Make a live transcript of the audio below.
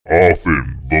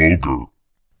often vulgar,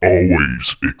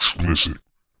 always explicit,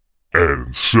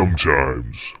 and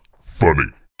sometimes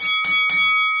funny.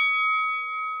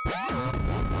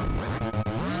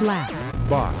 Slap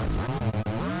Box.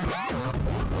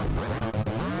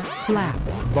 slap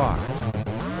Box.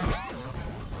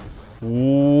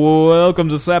 Welcome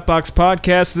to Slapbox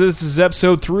Podcast. This is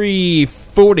episode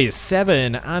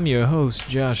 347. I'm your host,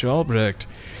 Josh Albrecht.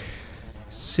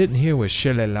 Sitting here with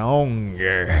Shelley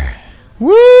Longer.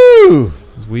 Woo!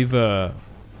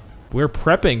 We're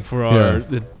prepping for our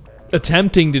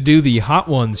attempting to do the Hot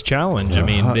Ones challenge. I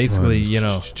mean, basically,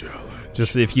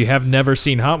 just if you have never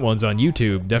seen Hot Ones on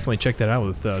YouTube, definitely check that out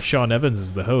with Sean Evans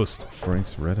as the host.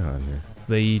 Frank's red hot here.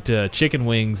 They eat chicken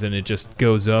wings and it just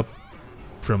goes up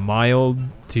from mild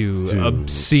to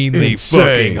obscenely insane.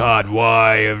 fucking hot.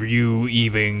 Why are you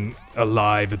even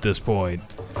alive at this point?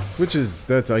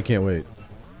 I can't wait.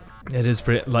 It is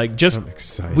pretty, I'm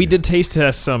excited. we did taste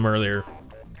test some earlier,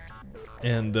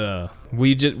 and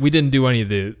we didn't do any of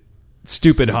the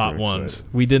stupid Super hot ones.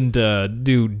 excited. We didn't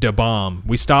do Da Bomb.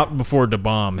 We stopped before Da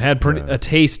Bomb. Had a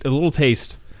little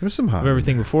taste There's some hot. of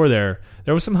everything before there.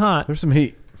 There was some hot, There's some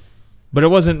heat. but it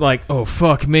wasn't like, oh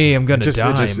fuck me, I'm gonna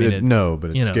die. But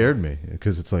it you know. scared me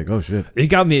because it's like, oh shit. It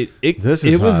got me. This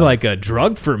is it was hot. like a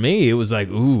drug for me. It was like,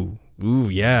 ooh,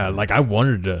 yeah. Like I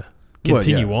wanted to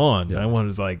continue yeah. on. Yeah. I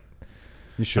was like,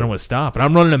 You I should. don't want to stop. And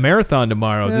I'm running a marathon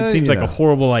tomorrow. That seems like a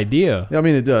horrible idea. Yeah, I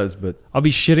mean, it does, but I'll be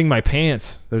shitting my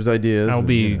pants. there's ideas. I'll and,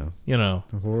 be,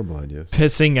 horrible ideas.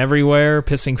 pissing everywhere,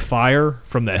 pissing fire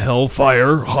from the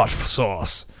hellfire hot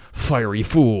sauce. Fiery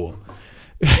fool.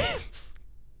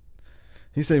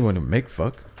 He said he wanted to make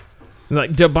fuck.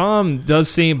 Like Da Bomb does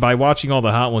seem, by watching all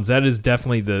the hot ones, that is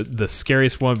definitely the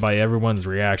scariest one by everyone's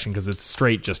reaction because it's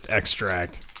straight just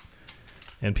extract.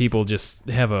 And people just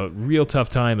have a real tough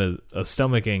time of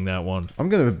stomaching that one. I'm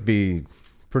gonna be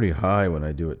pretty high when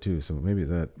I do it too, so maybe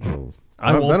that will.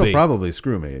 I won't that'll be. probably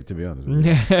screw me, to be honest with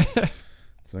you.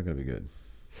 It's not gonna be good.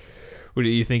 What do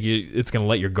you think? It's going to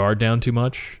let your guard down too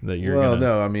much? That you're Well, gonna...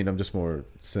 no, I mean, I'm just more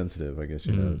sensitive, I guess,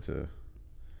 to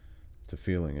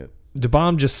feeling it. Da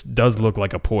Bomb just does look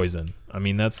like a poison. I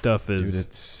mean, that stuff Dude, is...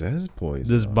 it says poison.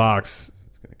 this on it. box,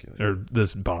 It's gonna kill you. or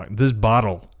this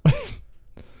bottle,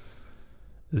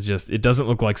 is just... It doesn't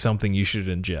look like something you should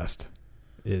ingest.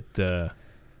 It...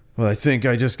 Well, I think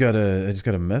I just got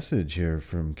a message here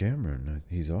from Cameron.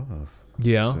 He's off.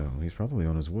 Yeah. So he's probably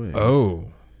on his way. Oh,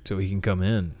 so he can come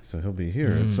in. So he'll be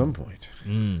here at some point.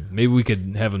 Maybe we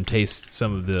could have him taste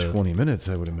some of the 20 minutes,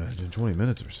 I would imagine. 20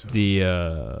 minutes or so.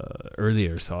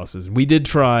 earlier sauces. We did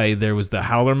try, there was the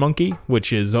Howler Monkey,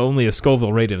 which is only a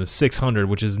Scoville rating of 600,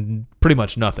 which is pretty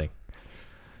much nothing.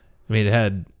 I mean,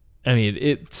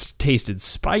 it tasted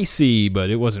spicy, but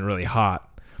it wasn't really hot.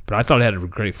 But I thought it had a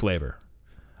great flavor.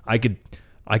 I could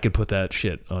put that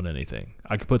shit on anything.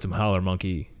 I could put some Howler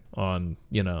Monkey on,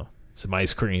 some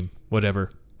ice cream, whatever.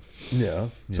 Yeah.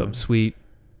 Something sweet,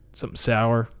 something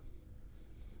sour.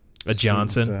 A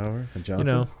Johnson. Sour. A Johnson.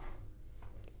 Well,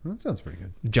 that sounds pretty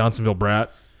good. Johnsonville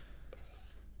Brat.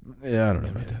 Yeah, I don't know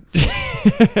about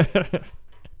that.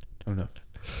 I don't know.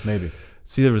 Maybe.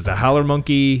 See, there was the Howler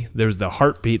Monkey. There's the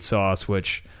Heartbeat sauce,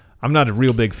 which I'm not a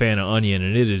real big fan of onion,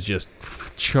 and it is just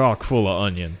chock full of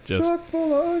onion. Just Chock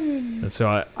full of onion. and so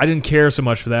I didn't care so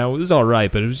much for that. It was all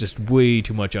right, but it was just way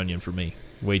too much onion for me.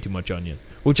 Way too much onion.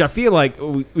 Which I feel like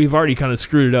we've already kind of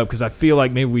screwed it up because I feel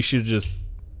like maybe we should have just,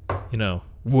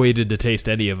 waited to taste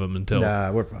any of them until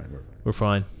Nah, we're fine. we're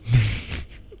fine.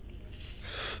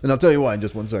 And I'll tell you why in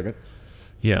just 1 second.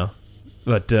 Yeah,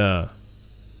 but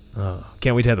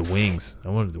can't wait to have the wings. I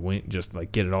wanted the wing, just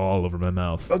like get it all over my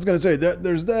mouth. I was going to say, that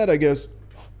there's that, I guess.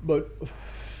 But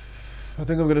I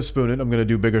think I'm going to spoon it. I'm going to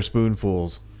do bigger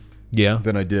spoonfuls Yeah,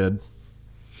 than I did.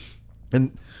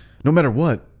 And no matter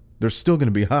what, they're still going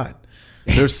to be hot.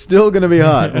 They're still going to be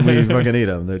hot when we fucking eat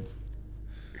them.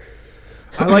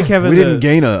 I like having. We didn't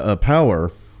gain a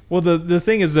power. Well, the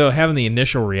thing is, though, having the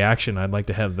initial reaction, I'd like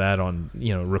to have that on,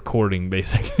 recording,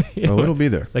 basically. Oh, it'll be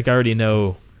there. Like, I already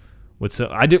know what's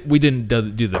up. We didn't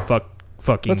do the fucking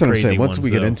That's what I'm crazy saying. Once ones,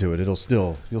 we get though. into it, you'll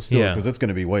still, Yeah. because it's going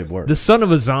to be way worse. The Son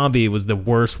of a Zombie was the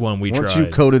worst one we Once tried.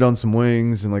 you coat it on some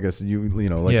wings, and like I said, you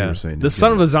were saying. The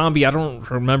Son of a Zombie, I don't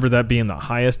remember that being the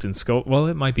highest in Scoville. Well,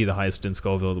 it might be the highest in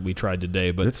Scoville that we tried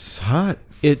today, but It's hot.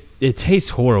 it tastes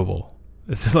horrible.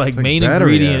 It's like main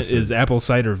battery ingredient acid. is apple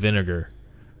cider vinegar,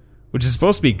 which is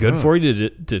supposed to be good for you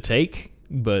to take,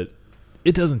 but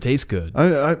it doesn't taste good.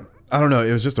 I don't know.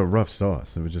 It was just a rough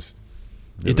sauce. It was just.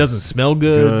 It doesn't smell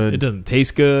good. It doesn't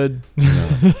taste good.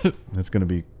 It's going to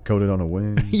be coated on a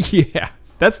wing. Yeah,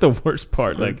 that's the worst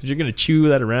part. Like, you're gonna chew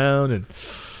that around, and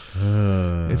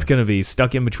It's gonna be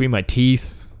stuck in between my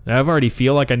teeth. And I've already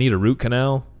feel like I need a root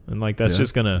canal, and like that's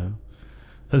just gonna.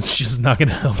 That's just not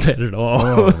gonna help that at all.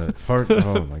 Oh, that part.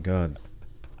 Oh my god.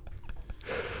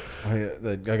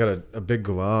 I got a big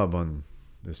glob on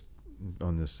this.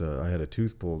 I had a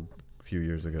tooth pulled a few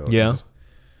years ago. Yeah. Just,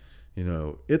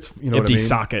 it's empty what I mean?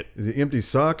 socket. The empty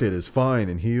socket is fine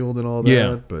and healed and all that.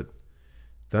 Yeah. But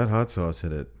that hot sauce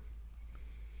hit it.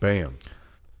 Bam.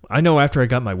 I know after I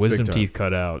got my wisdom time. teeth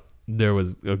cut out, there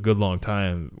was a good long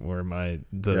time where I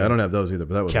don't have those either,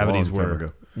 but that was cavities a long time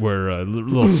ago. were a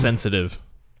little sensitive.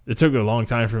 It took a long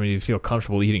time for me to feel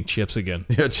comfortable eating chips again.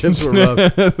 Yeah, chips were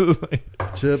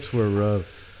rough. Chips were rough.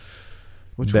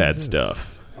 Which one Bad is this?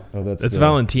 stuff. Oh, That's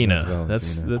Valentina.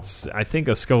 That's Valentina. That's I think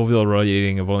a Scoville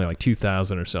rating of only like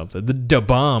 2,000 or something. The Da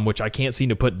Bomb, which I can't seem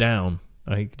to put down,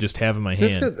 I just have in my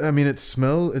hand. It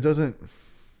smells. It doesn't.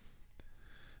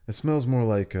 It smells more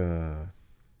like a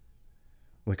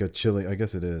chili. I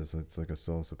guess it is. It's like a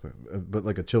salsa, but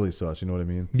like a chili sauce. You know what I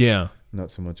mean? Yeah.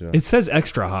 Not so much. It says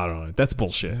extra hot on it. That's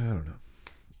bullshit. I don't know.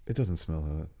 It doesn't smell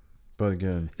hot, but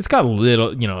again, It's got a little,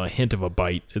 a hint of a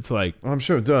bite. It's like, I'm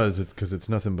sure it does. It's because it's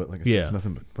nothing but like I said, Yeah. it's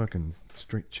nothing but fucking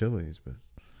straight chilies. But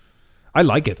I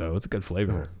like it though. It's a good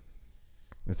flavor.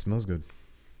 it smells good.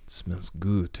 It smells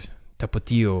good.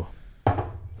 Tapatio.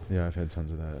 Yeah, I've had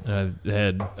tons of that. I've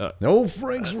had, No,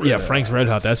 Frank's Red Hot. Frank's Red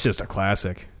Hot. That's just a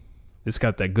classic. It's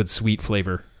got that good sweet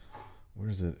flavor.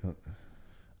 Where's it?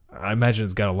 I imagine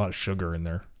it's got a lot of sugar in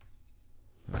there.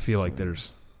 I feel like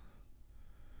there's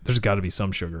got to be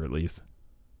some sugar at least.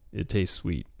 It tastes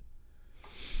sweet.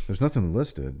 There's nothing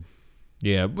listed.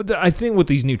 Yeah, but I think with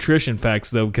these nutrition facts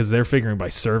though, because they're figuring by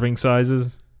serving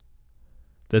sizes,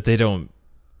 that they don't,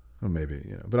 Well, maybe,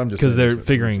 but I'm just because saying they're there's-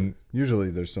 Figuring Usually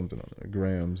there's something on there,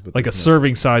 grams, but like a there's not.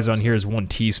 serving size on here is 1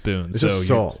 teaspoon. It's so just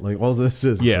salt. Like all this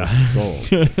is Yeah.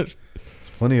 salt.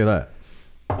 Plenty of that.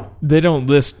 They don't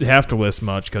have to list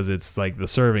much because it's like the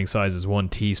serving size is 1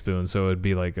 teaspoon, so it'd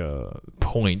be like a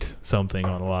point something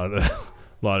on a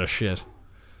lot of shit.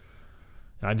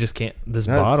 I just can't. This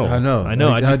bottle. I know. I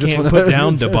I just just can't wanna- put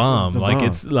down Da Da Bomb. Like Bomb.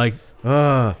 it's like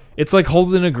Ah, it's like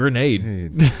holding a grenade. hey,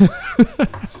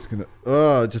 it's gonna.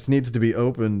 Oh, it just needs to be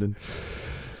opened and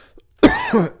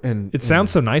and It sounds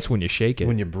so nice when you shake it.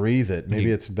 when you breathe it. Maybe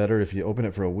You- it's better if you open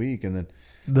it for a week and then.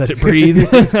 Let it breathe.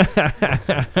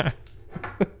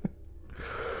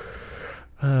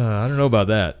 I don't know about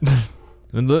that.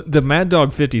 And the Mad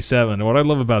Dog 57. What I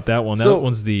love about that one, that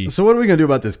one's the. So what are we gonna do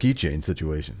about this keychain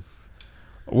situation?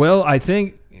 Well, I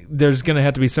think there's going to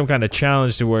have to be some kind of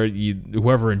challenge to where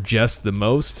whoever ingests the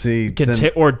most See, can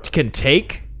then-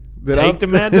 take That I'm- the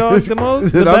Mad Dog the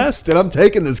most, the that I'm- best. That I'm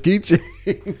taking this keychain.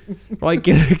 Like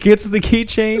gets the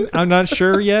keychain. I'm not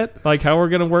sure yet, like how we're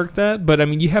going to work that. But I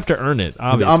mean, you have to earn it.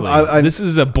 Obviously, this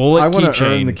is a bullet I want to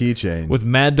keychain earn the keychain. with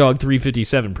Mad Dog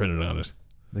 357 printed on it.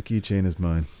 The keychain is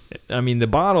mine. I mean, the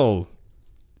bottle.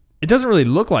 It doesn't really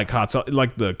look like hot sauce.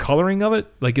 Like the coloring of it,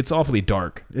 like it's awfully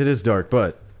dark, It is dark,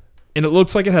 but and it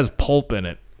looks like it has pulp in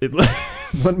it.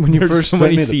 when you There's first so sent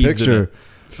many me the seeds in picture,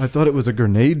 I thought it was a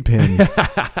grenade pin.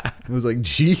 It was like,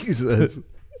 Jesus.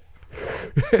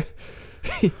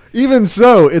 Even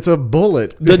so, it's a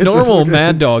bullet. The It's a normal fucking-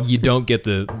 Mad Dog, you don't get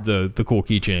the cool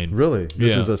keychain. Really?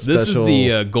 This is a special.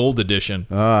 the gold edition.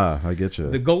 Ah, I get you.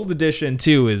 The gold edition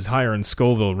too is higher in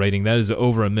Scoville rating. That is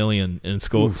over 1 million in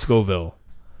Scoville.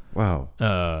 Wow.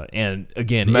 And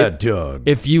again, Mad Dog.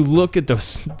 if you look at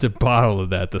the bottle of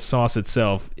that, the sauce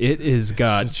itself, it is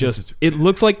got just it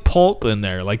looks like pulp in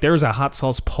there. Like there's a hot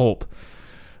sauce pulp.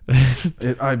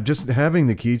 I'm just having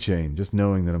the keychain, just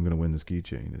knowing that I'm going to win this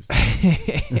keychain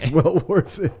is well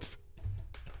worth it.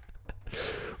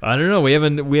 I don't know. We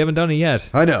haven't done it yet.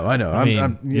 I know. I mean,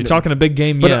 you you're know, talking a big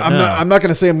game but yet. I'm not going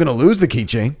to say I'm going to lose the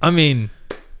keychain. I mean,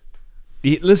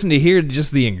 listen to here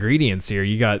just the ingredients here.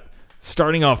 You got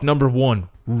starting off number 1,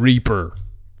 Reaper.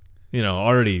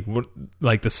 Already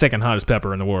like the second hottest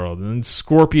pepper in the world. And then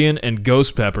Scorpion and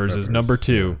Ghost Peppers is number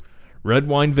 2. yeah. Red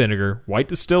wine vinegar, white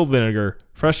distilled vinegar,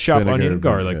 fresh chopped Vinegar, onion and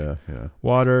garlic, Yeah.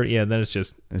 water. Yeah, then it's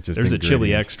just there's a chili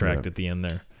ingredients, extract yeah. at the end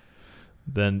there.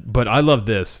 But I love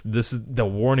this. This is the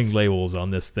warning labels on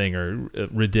this thing are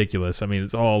ridiculous. I mean,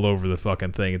 it's all over the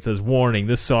fucking thing. It says, "Warning: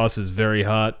 this sauce is very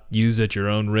hot. Use at your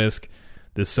own risk.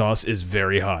 This sauce is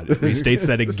very hot." It restates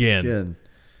that again.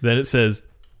 Then it says,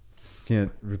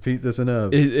 Can't repeat this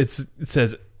enough. it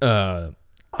says, "I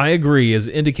agree, as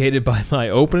indicated by my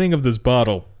opening of this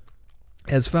bottle,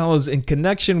 as follows: in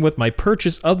connection with my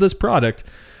purchase of this product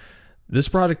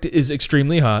is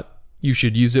extremely hot. You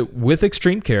should use it with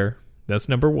extreme care." That's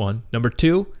number 1. Number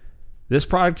 2, This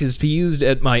product is to be used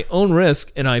at my own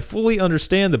risk, and I fully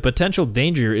understand the potential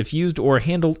danger if used or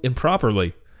handled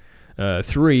improperly.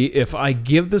 3, if I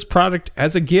give this product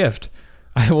as a gift,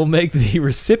 I will make the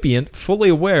recipient fully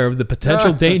aware of the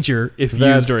potential danger if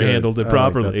That's used or good. handled I like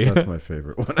improperly. that. That's my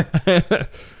favorite one.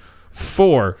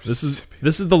 4, this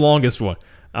is the longest one.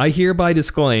 I hereby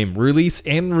disclaim, release,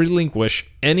 and relinquish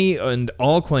any and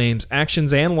all claims,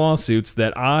 actions, and lawsuits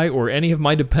that I or any of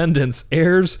my dependents,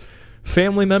 heirs,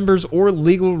 family members, or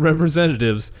legal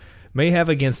representatives may have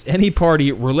against any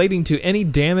party relating to any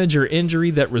damage or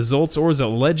injury that results or is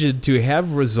alleged to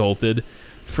have resulted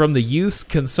from the use,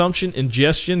 consumption,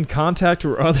 ingestion, contact,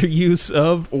 or other use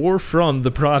of or from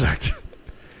the product.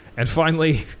 And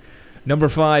finally, number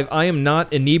 5, I am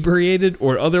not inebriated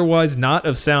or otherwise not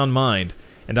of sound mind,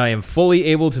 and I am fully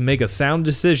able to make a sound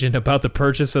decision about the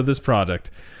purchase of this product.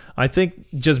 I think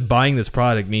just buying this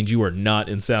product means you are not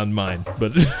in sound mind,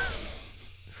 but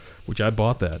which I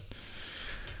bought that.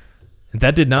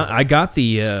 That did not. I got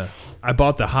the. I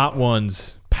bought the Hot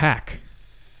Ones pack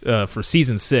for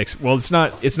season 6. Well, it's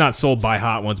not sold by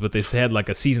Hot Ones, but they had like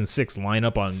a season 6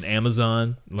 lineup on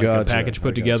Amazon, like a package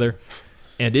put together,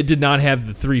 and it did not have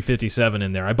the 357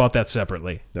 in there. I bought that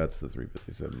separately. That's the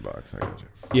 357 box. I got you.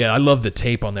 Yeah, I love the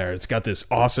tape on there. It's got this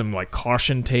awesome like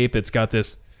caution tape. It's got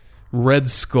this red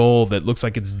skull that looks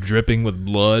like it's dripping with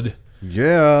blood.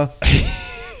 Yeah.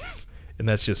 And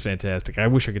that's just fantastic. I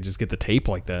wish I could just get the tape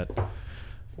like that.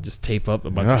 Just tape up a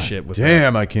bunch of shit with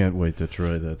Damn, I can't wait to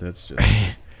try that. That's just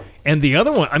And the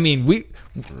other one, I mean,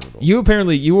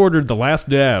 you ordered The Last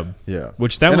Dab. yeah.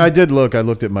 Which that and was, I did look. I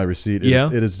looked at my receipt. Yeah.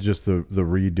 It is just the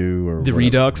redo or the whatever.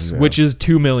 Redux, Yeah. which is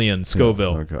 2 million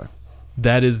Scoville. Yeah, okay.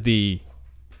 That is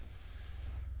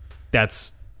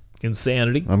that's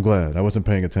insanity. I'm glad. I wasn't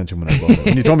paying attention when I bought it.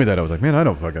 When you told me that, I was like, man, I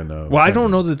don't fucking know. Well, I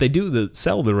don't know that they do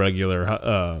sell the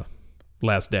regular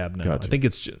Last Dab now. Gotcha. I think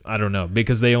it's I don't know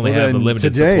because they only have a then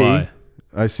limited today, supply.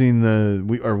 I seen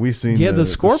we seen The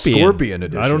Scorpion. Scorpion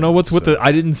edition. I don't know what's with so-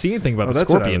 I didn't see anything about the that's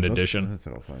what Scorpion that's- edition. That's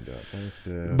what I'll find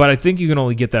out. But I think you can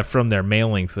only get that from their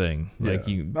mailing thing. Yeah. Like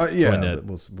you Yeah, join that.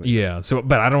 but Yeah. So,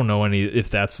 but I don't know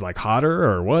if that's like hotter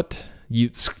or what.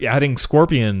 Adding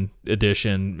Scorpion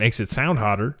edition makes it sound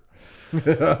hotter.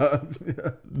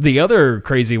 The other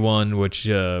crazy one, which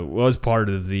was part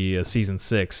of the season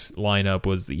 6 lineup,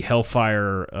 was the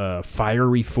Hellfire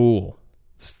Fiery Fool.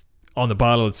 On the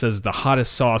bottle, it says the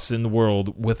hottest sauce in the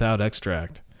world without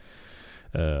extract.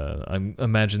 I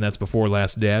imagine that's before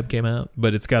Last Dab came out,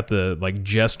 but it's got the like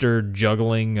jester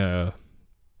juggling, I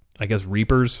guess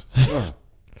reapers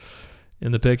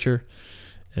in the picture,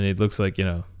 and it looks like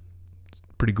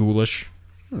pretty ghoulish.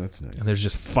 Oh, that's nice. And there's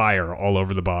just fire all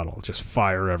over the bottle, just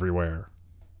fire everywhere.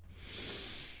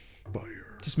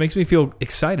 Fire. Just makes me feel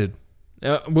excited.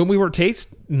 When we were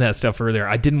tasting that stuff earlier,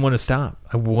 I didn't want to stop.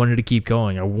 I wanted to keep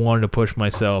going. I wanted to push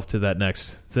myself to that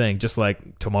next thing. Just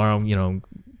like tomorrow,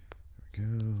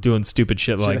 doing stupid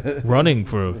shit like running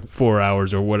for 4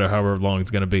 hours or whatever, however long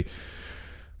it's going to be.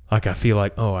 Like I feel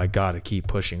like, I got to keep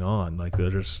pushing on. Like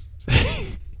there's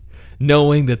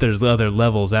knowing that there's other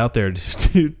levels out there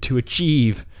to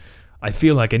achieve. I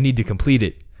feel like I need to complete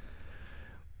it.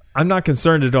 I'm not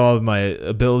concerned at all with my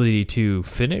ability to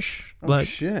finish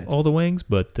all the wings,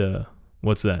 but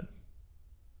what's that?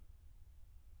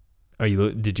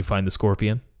 Did you find the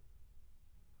Scorpion?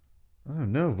 I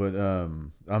don't know, but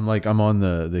I'm on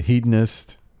the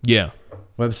Hedonist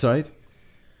website,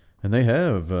 and they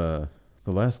have the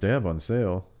Last Dab on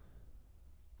sale.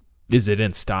 Is it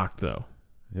in stock though?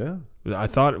 Yeah, I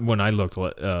thought when I looked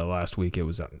last week it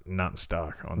was not in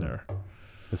stock on there.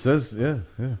 it says yeah.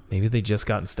 Maybe they just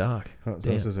got in stock. So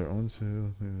Damn. it says they're on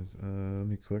sale. Let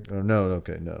me click. Oh no,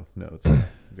 okay, no, it's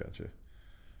gotcha.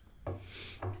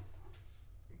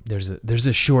 There's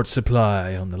a short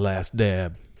supply on the Last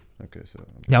Dab. Okay, so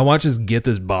Now watch us get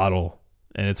this bottle,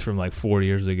 and it's from like 4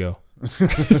 years ago.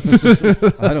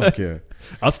 I don't care.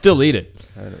 I'll still eat it.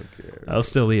 I don't care. I'll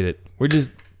still eat it. We're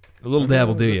just a little dab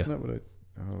will do you. That's not what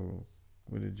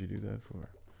what did you do that for?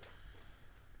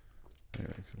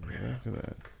 Anyway, so we're back to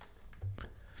that.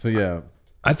 So yeah,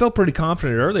 I felt pretty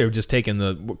confident earlier just taking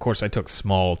of course I took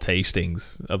small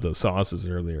tastings of those sauces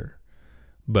earlier.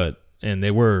 And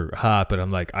they were hot, but I'm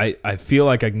like, I feel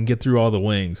like I can get through all the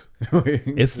wings.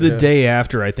 It's the day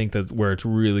after, I think, that where it's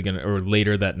really going to, or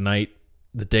later that night,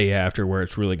 the day after, where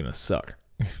it's really going to suck.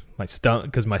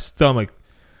 Because my stomach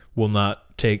will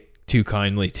not take too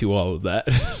kindly to all of that.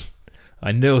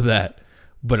 I know that.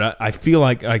 But I feel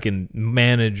like I can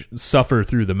suffer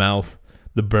through the mouth,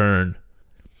 the burn.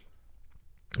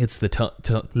 It's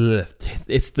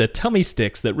it's the tummy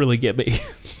sticks that really get me.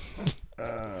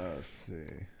 let's see.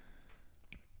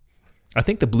 I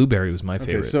think the blueberry was my Okay,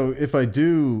 favorite. so if I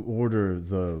do order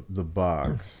the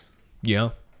box, Yeah.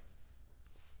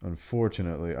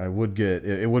 unfortunately, I would get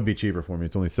it would be cheaper for me.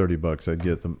 It's only $30.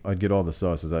 I'd get all the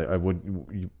sauces. I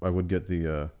would get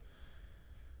the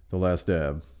last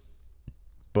dab,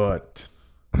 but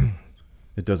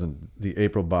it doesn't. The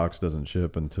April box doesn't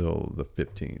ship until the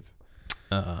 15th.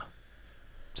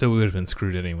 So we would have been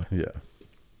screwed anyway. Yeah,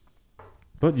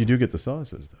 but you do get the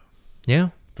sauces though Yeah.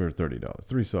 for $30.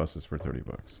 3 sauces for $30.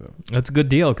 So That's a good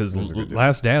deal because That's a good deal.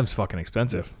 last dab's fucking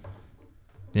expensive.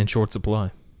 In short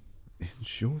supply. in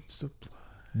short supply.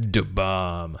 Da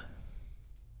bomb.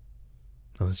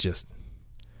 It was just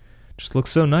looks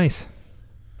so nice.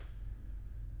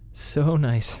 So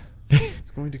nice.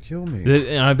 It's going to kill me.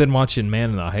 And I've been watching Man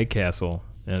in the High Castle,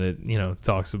 and it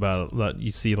talks about a lot.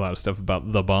 You see a lot of stuff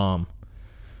about the bomb,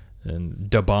 and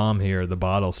da bomb here. The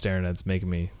bottle staring at it's making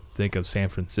me think of San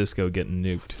Francisco getting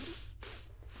nuked.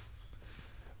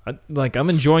 I'm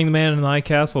enjoying the Man in the High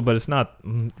Castle, but it's not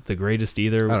the greatest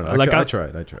either. I don't know. Like I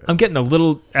tried. I'm getting a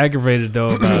little aggravated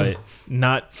though about it,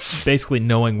 not basically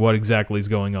knowing what exactly is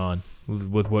going on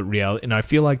with what reality, and I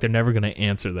feel like they're never going to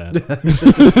answer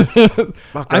that.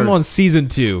 I'm on season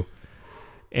 2,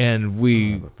 and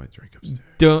we Let my drink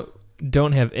upstairs.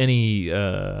 don't have any.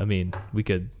 I mean, we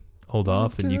could hold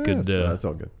off, and you could. That's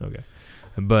all good. Okay,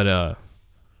 but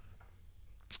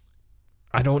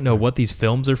I don't know what these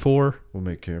films are for. We'll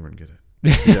make Cameron get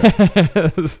it. Yeah.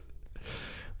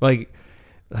 like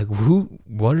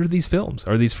what are these films?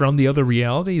 Are these from the other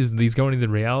reality? Is these going to the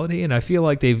reality? And I feel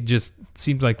like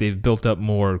seems like they've built up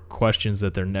more questions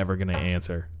that they're never going to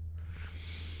answer.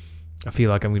 I feel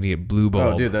like I'm going to get blue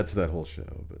balled. Oh, dude, that's that whole show.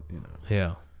 But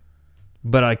Yeah.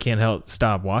 But I can't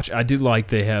stop watching. I do like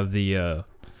they have the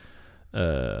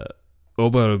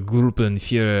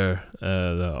Obergruppenführer,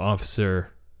 the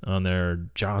officer on there,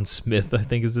 John Smith, I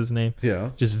think is his name.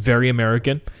 Yeah. Just very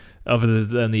American, other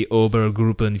than the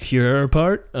Obergruppenführer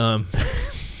part.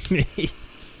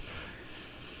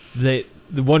 The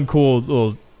one cool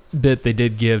little bit they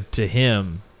did give to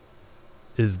him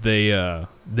is they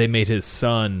made his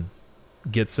son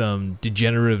get some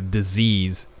degenerative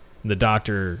disease, and the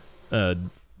doctor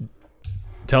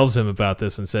tells him about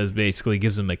this and says basically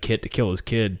gives him a kit to kill his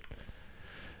kid,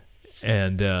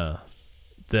 and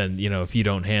then if you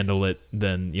don't handle it,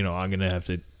 then I'm gonna have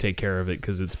to take care of it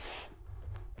because it's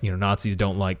Nazis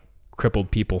don't like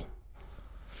crippled people.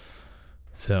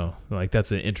 So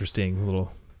that's an interesting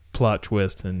little plot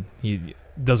twist, and he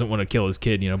doesn't want to kill his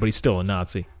kid, but he's still a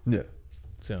Nazi. Yeah.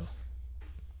 So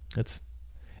it's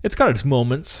got its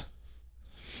moments.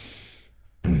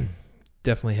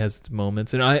 Definitely has its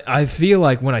moments, and I feel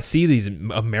like when I see these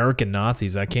American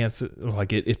Nazis, I can't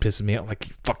it pisses me out, like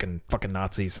fucking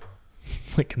Nazis,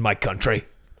 like in my country.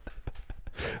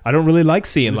 I don't really like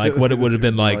seeing what it would have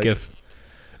been like if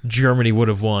Germany would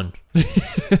have won.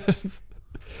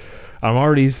 I'm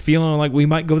already feeling like we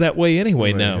might go that way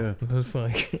anyway now. Yeah. It's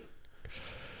like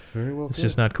Very well. it's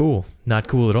just not cool. Not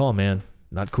cool at all, man.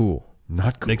 Not cool.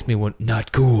 not cool. Makes me want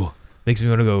not cool. Makes me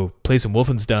want to go play some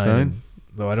Wolfenstein. Stein?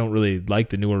 Though I don't really like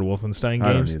the newer Wolfenstein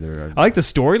I games. don't either. I like the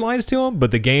storylines to them,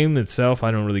 but the game itself, I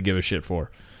don't really give a shit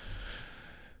for.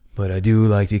 But I do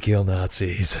like to kill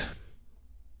Nazis.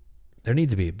 There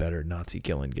needs to be a better Nazi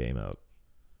killing game out.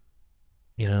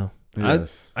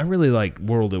 Yes. I really like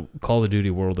Call of Duty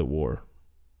World at War.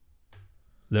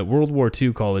 That World War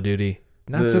II Call of Duty,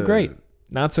 not so great.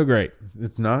 Not so great.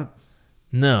 It's not.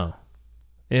 No.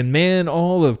 And man,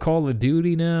 all of Call of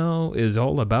Duty now is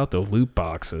all about the loot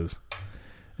boxes.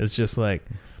 It's just like,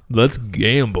 let's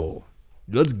gamble.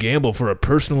 Let's gamble for a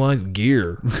personalized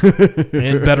gear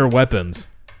and better weapons.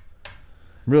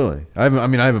 Really? I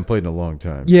haven't played in a long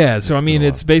time. Yeah, so been a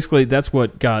it's basically that's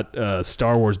what got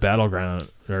Star Wars Battlefront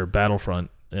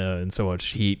in so much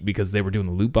heat, because they were doing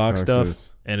the loot box stuff, Boxes.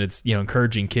 and it's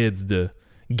encouraging kids to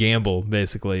gamble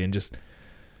basically, and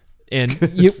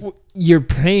you're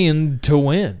paying to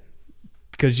win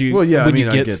because you Well, yeah. when I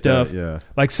you get get stuff that, yeah.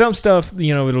 like some stuff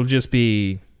it'll just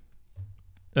be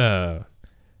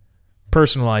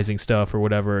personalizing stuff or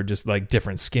whatever, just like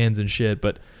different skins and shit,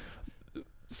 but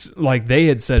like they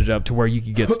had set it up to where you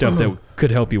could get stuff that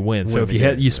could help you win. So Win if the you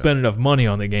game, you spend enough money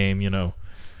on the game, you're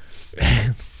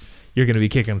going to be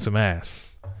kicking some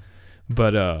ass.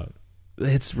 But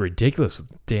it's ridiculous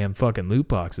with damn fucking loot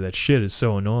boxes. That shit is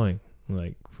so annoying.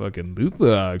 Like, fucking loot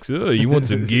box. Oh, you want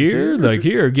some gear? Like,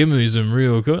 here, give me some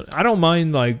real I don't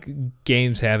mind like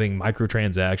games having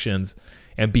microtransactions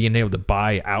and being able to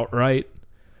buy outright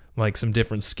like some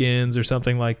different skins or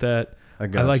something like that. I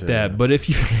like that. Yeah. But if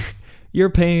you're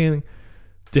paying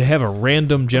to have a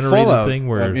random generated Fallout, thing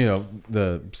where you know,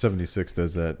 the 76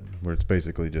 does that, where it's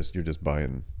basically just you're just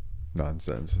buying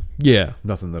nonsense, yeah,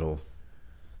 nothing that'll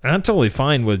and I'm totally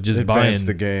fine with just buying advance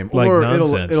the game, like or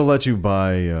nonsense. it'll let you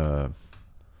buy.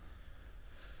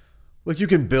 Like you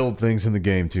can build things in the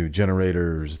game too,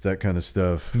 generators, that kind of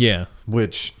stuff. Yeah,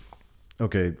 Which,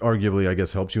 okay, arguably I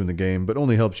guess helps you in the game, but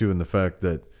only helps you in the fact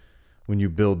that when you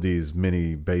build these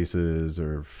mini bases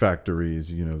or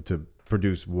factories, you know, to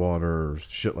produce water or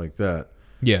shit like that,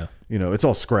 yeah, you know, it's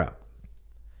all scrap.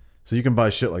 So you can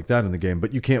buy shit like that in the game,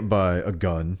 but you can't buy a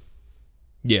gun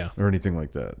yeah. or anything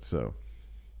like that. So,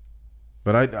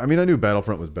 but I mean, I knew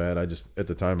Battlefront was bad. I just at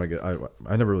the time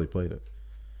I never really played it.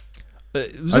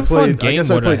 It was a fun game.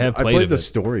 I played the it.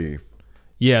 story.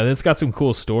 Yeah, it's got some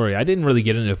cool story. I didn't really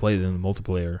get into play the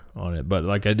multiplayer on it, but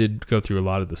like I did go through a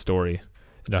lot of the story,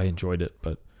 and I enjoyed it.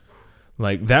 But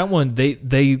like that one,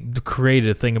 they created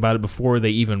a thing about it before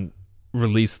they even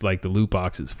released like the loot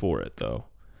boxes for it, though.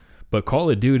 But Call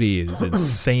of Duty is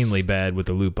insanely bad with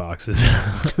the loot boxes,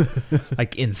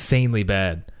 like insanely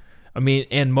bad. I mean,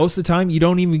 and most of the time you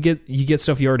don't even get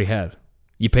stuff you already had.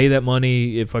 You pay that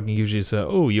money, it fucking gives you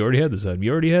oh, you already had this item.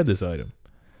 You already had this item.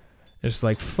 It's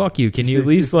like, fuck you. Can you at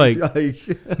least like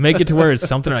make it to where it's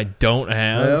something I don't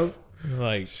have?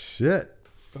 Like shit.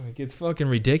 Like it's fucking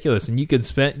ridiculous. And you can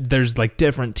spend there's like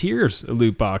different tiers of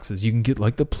loot boxes. You can get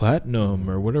like the platinum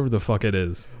or whatever the fuck it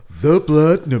is. The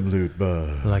platinum loot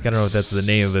box. Like I don't know if that's the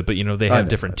name of it, but you know they have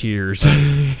different tiers.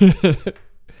 The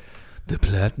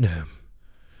platinum.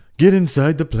 Get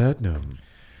inside the platinum.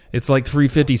 It's like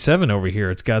 357 over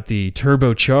here. It's got the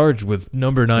turbocharged with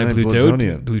number 9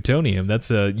 plutonium.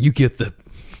 That's you get the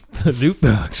loot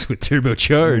box with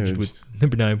turbocharged with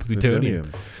number 9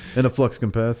 plutonium. And a flux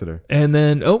capacitor. And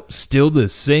then still the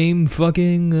same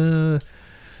fucking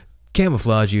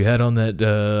camouflage you had on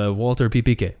that Walter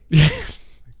PPK.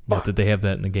 Not that they have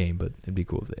that in the game, but it'd be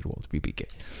cool if they had Walter PPK.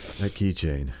 That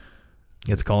keychain.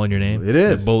 It's calling your name. It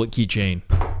is. The bullet keychain.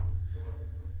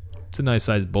 It's a nice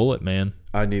sized bullet, man.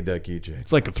 I need that keychain.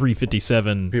 It's like a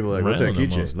 357. People are like, what's that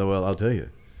keychain? Well, I'll tell you.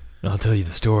 I'll tell you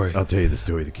the story. I'll tell you the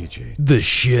story of the keychain. The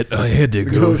shit I had to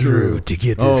go through to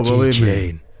get this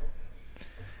keychain.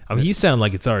 I mean, you sound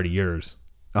like it's already yours.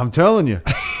 I'm telling you.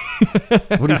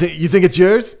 What do you think? You think it's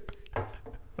yours?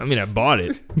 I mean, I bought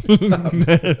it.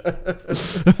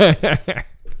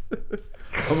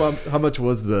 How much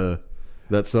was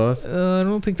that sauce? I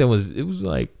don't think that was. It was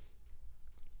like.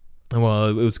 Well,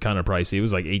 it was kind of pricey. It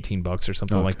was like $18 or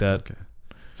something like that. Okay.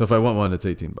 So if I want one, it's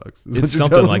 $18. It's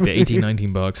something like that,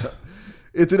 $18-19.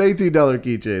 It's an $18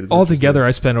 keychain. Altogether,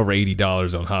 I spent over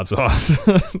 $80 on hot sauce,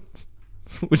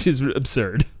 which is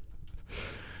absurd.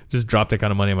 Just dropped that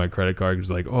kind of money on my credit card. It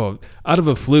was like, oh, out of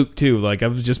a fluke too. Like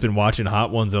I've just been watching Hot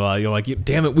Ones a lot. You're like,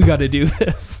 damn it, we got to do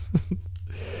this.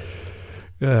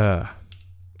 It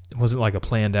wasn't like a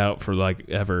planned out for like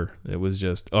ever. It was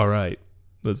just all right.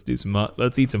 Let's eat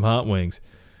some hot wings.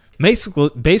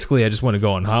 Basically, I just want to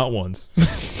go on Hot Ones.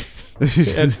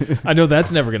 And I know that's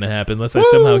never going to happen unless I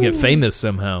somehow get famous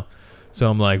somehow. So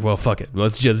I'm like, well, fuck it.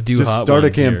 Let's just do Hot start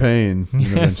Ones a campaign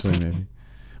eventually, maybe.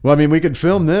 Well, I mean, we could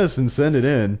film this and send it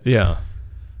in. Yeah.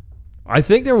 I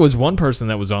think there was one person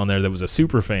that was on there that was a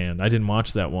super fan. I didn't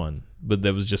watch that one, but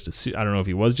that was just I don't know if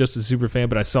he was just a super fan,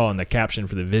 but I saw in the caption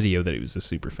for the video that he was a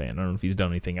super fan. I don't know if he's done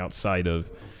anything outside of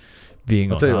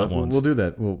being on Hot Ones. We'll do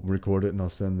that. We'll record it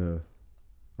and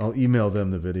I'll email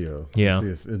them the video. Yeah.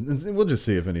 And we'll just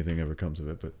see if anything ever comes of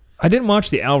it. But I didn't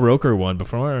watch the Al Roker one, but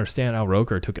from what I understand, Al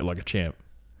Roker took it like a champ.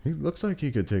 He looks like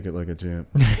he could take it like a champ.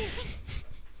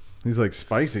 He's like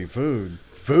spicy food.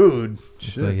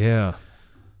 Shit. But yeah.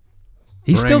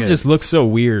 He still just looks so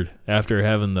weird after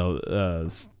having the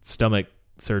stomach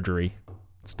surgery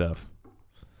stuff.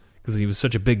 Because he was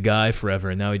such a big guy forever,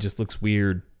 and now he just looks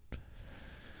weird.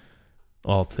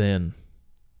 All thin.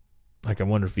 Like, I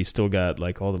wonder if he's still got,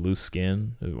 like, all the loose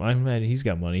skin. I imagine he's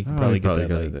got money. He could probably get that,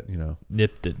 like,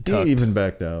 nipped and tucked. He even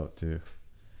backed out, too.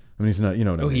 I mean, he's not, you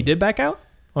know what I mean. He did back out?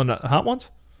 On Hot Ones?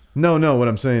 No, what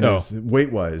I'm saying is,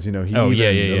 weight-wise, he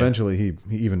eventually he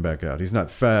even back out. He's not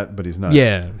fat, but he's not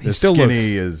as still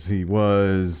skinny as he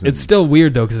was. It's still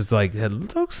weird, though, because it's like, it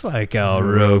looks like Al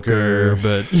Roker,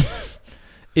 but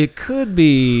it could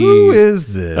be... Who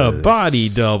is this? A body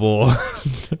double.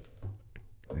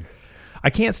 I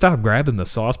can't stop grabbing the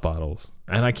sauce bottles,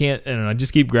 and I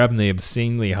just keep grabbing the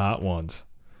obscenely hot ones.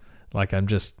 Like I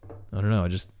don't know, I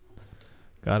just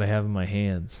gotta have in my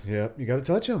hands. Yeah, you gotta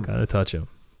touch them. Gotta touch them.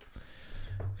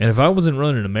 And if I wasn't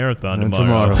running a marathon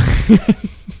tomorrow.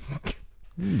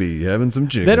 Be having some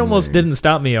chicken. That almost didn't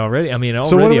stop me already. I mean, already.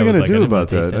 So what are we gonna do about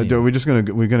that? Are we just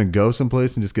gonna go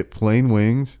someplace and just get plain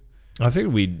wings? I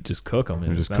figured we'd just cook them.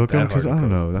 We just cook them because I don't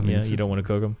know. That means you don't want to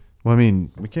cook them. Well, I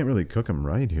mean, we can't really cook them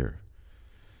right here.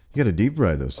 You got to deep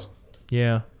fry those.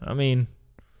 Yeah, I mean,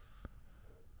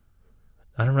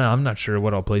 I don't know. I'm not sure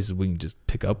what all places we can just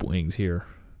pick up wings here.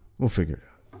 We'll figure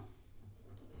it out.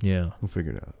 Yeah, We'll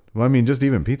figure it out. Well, I mean, just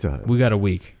even Pizza Hut. we got a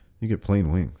week. You get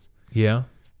plain wings. Yeah,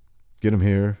 Get them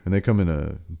here, and they come in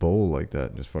a bowl like that.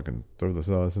 And just fucking throw the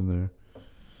sauce in there.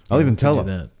 I'll Yeah, even we tell can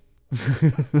them.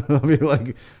 do I'll be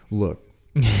like, look,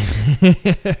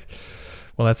 that.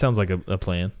 Well, that sounds like a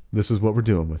plan. this is what we're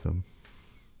doing with them.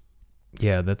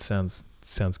 Yeah, that sounds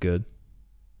good.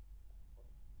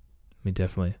 I mean,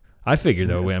 definitely. I figured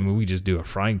though, I mean, we just do a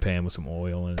frying pan with some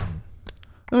oil and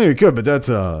I mean, you could, but that's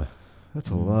a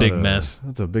lot. Big mess.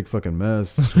 That's a big fucking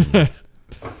mess.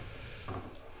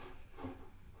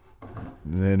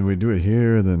 Then we do it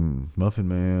here, then Muffin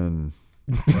Man.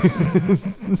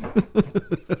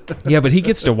 yeah, but he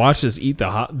gets to watch us eat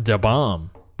the bomb.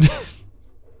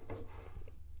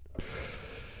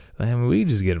 I mean, we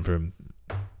just get him from,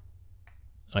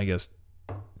 I guess,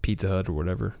 Pizza Hut or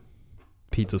whatever.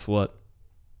 Pizza Slut.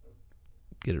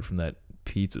 Get it from that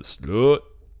Pizza Slut.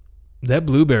 That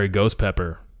blueberry ghost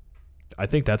pepper, I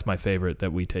think that's my favorite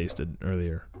that we tasted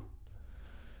earlier.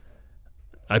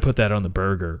 I put that on the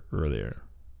burger earlier,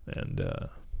 and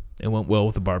it went well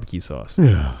with the barbecue sauce.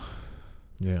 Yeah.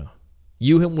 Yeah.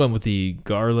 You went with the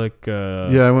garlic.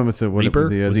 Yeah, I went with the Reaper?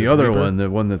 Was it the the other Reaper? one, the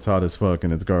one that's hot as fuck,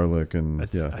 and it's garlic, and I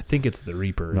think it's the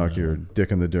Reaper. knock your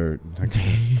dick in the dirt.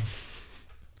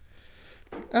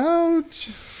 Ouch.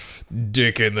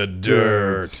 Dick in the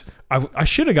dirt. I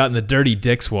should have gotten the Dirty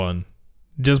Dicks one,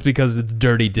 just because it's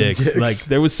Dirty Dicks. Like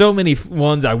there was so many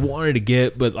ones I wanted to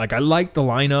get, but like I liked the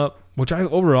lineup, which I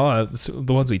overall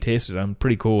the ones we tasted I'm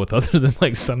pretty cool with, other than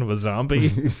like Son of a Zombie.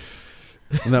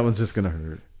 And that one's just gonna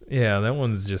hurt. Yeah, that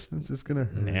one's just It's just gonna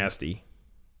hurt. nasty.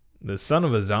 The Son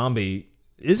of a Zombie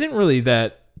isn't really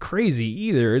that crazy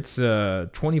either. It's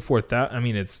 24,000. I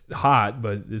mean, it's hot,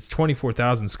 but it's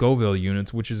 24,000 Scoville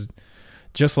units, which is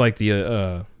just like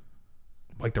the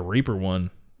Reaper one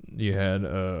you had.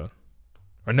 Or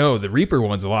no, the Reaper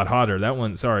one's a lot hotter. That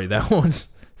one's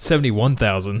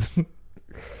 71,000.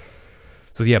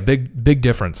 So yeah, big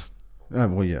difference.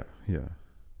 Well, yeah.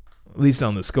 At least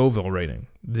on the Scoville rating.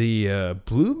 The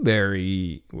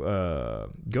blueberry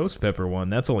ghost pepper one,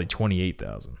 that's only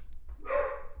 28,000.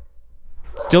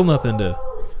 Still nothing to.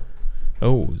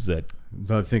 Oh, is that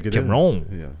But I think it is. Cameron?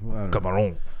 Yeah. Well, I don't know.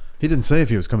 Cameron? He didn't say if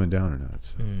he was coming down or not,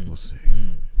 so we'll see.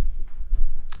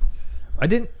 I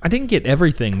didn't get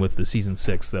everything with the season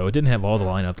 6 though. It didn't have all the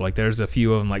lineup. Like there's a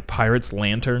few of them, like Pirate's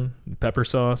Lantern pepper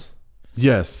sauce,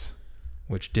 Yes.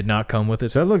 which did not come with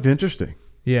it. That looked interesting.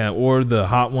 Yeah, or the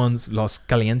hot ones, Los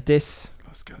Calientes,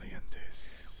 Los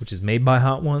Calientes. which is made by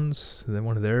Hot Ones. They're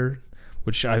one of their,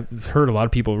 which I've heard a lot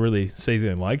of people really say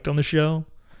they liked on the show.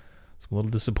 So I'm a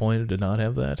little disappointed to not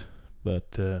have that,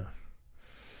 but I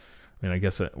mean, I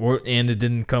guess and it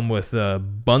didn't come with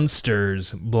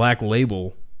Bunster's Black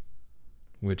Label,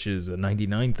 which is a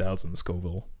 99,000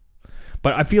 Scoville.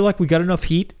 But I feel like we got enough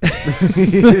heat.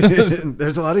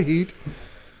 There's a lot of heat.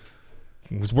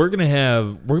 We're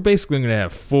basically gonna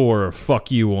have 4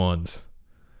 fuck you ones,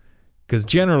 because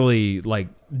generally, like,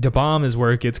 Da Bomb is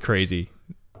where it gets crazy,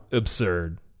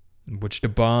 absurd. Which Da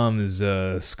Bomb is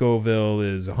Scoville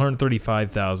is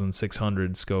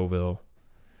 135,600 Scoville,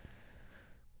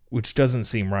 which doesn't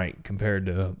seem right compared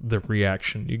to the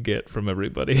reaction you get from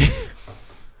everybody.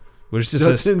 Which is just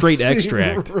Doesn't a straight seem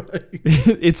extract. right.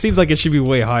 It seems like it should be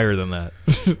way higher than that.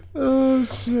 Oh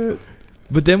shit.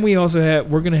 But then we're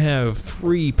going to have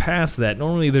 3 past that.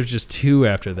 Normally there's just 2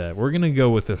 after that. We're going to go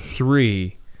with a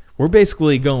 3. We're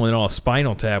basically going all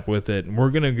Spinal Tap with it, and we're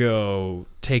going to go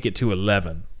take it to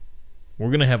 11. We're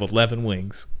going to have 11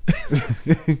 wings.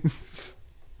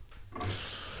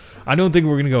 I don't think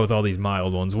we're going to go with all these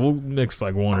mild ones. We'll mix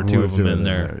like 1 or 2 of them in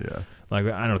there. Yeah. Like,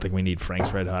 I don't think we need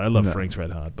Frank's Red Hot. I love No. Frank's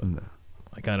Red Hot, but No.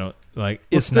 like, I don't like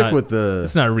We'll it's stick not with the.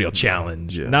 it's not a real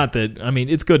challenge. Yeah. Not that, I mean,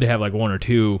 it's good to have like 1 or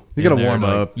 2. You in gotta there, warm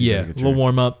like, up. You Yeah, gotta a get little your-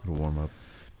 warm up. It'll warm up.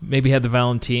 Maybe have the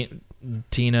Valentina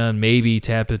and maybe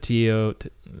Tapatio.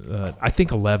 I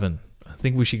think 11. I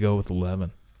think we should go with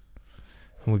 11.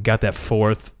 And we got that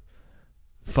 4th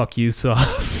fuck you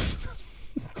sauce.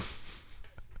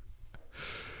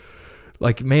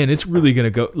 Like, man, it's really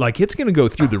gonna go. Like, it's gonna go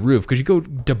through the roof, because you go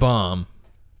Da Bomb,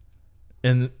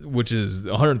 and which is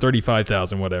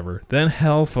 135,000 whatever. Then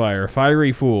Hellfire,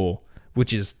 Fiery Fool,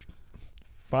 which is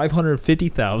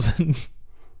 550,000.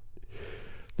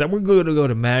 Then we're going to go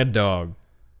to Mad Dog,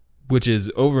 which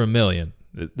is over 1 million.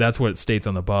 That's what it states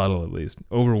on the bottle, at least.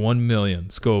 Over 1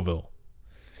 million Scoville.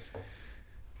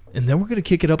 And then we're going to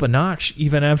kick it up a notch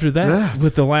even after that Yeah.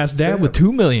 with the last dab with Damn.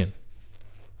 2 million.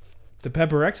 The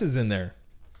Pepper X is in there.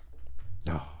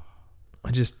 Oh.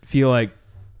 I just feel like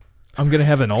I'm going to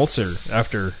have an ulcer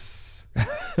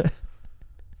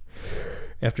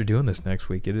after doing this next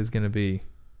week. It is going to be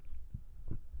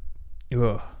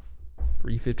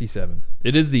 357.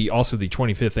 It is also the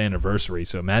 25th anniversary,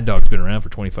 so Mad Dog's been around for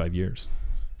 25 years.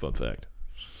 Fun fact.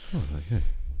 Oh, okay.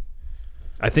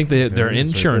 I think There their it is right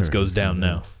insurance there. goes down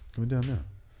now. Coming down now.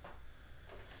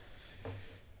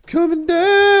 Coming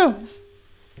down.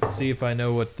 Let's see if I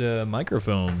know what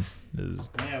microphone is.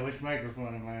 Yeah, which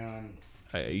microphone am I on?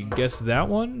 I guess that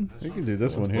one. You can do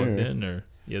this one Plugged here. in, or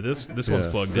this one's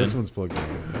Yeah, plugged This in. one's plugged in.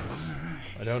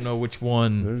 I don't know which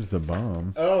one. There's the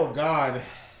bomb. Oh, God.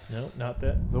 No, not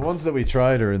that. The ones that we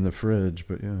tried are in the fridge,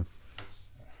 but yeah.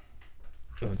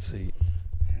 Let's see.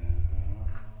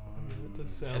 It does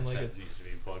sound like it's. needs to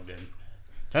be plugged in.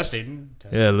 Testing.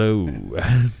 Hello.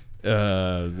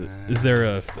 Is there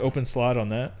a open slot on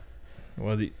that?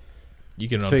 Well, you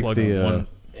can Take unplug the, one.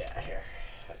 Yeah, here.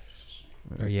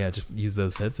 Or yeah, just use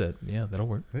those headset. Yeah, that'll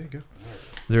work. There you go.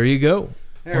 There you go.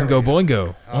 There One we go, go.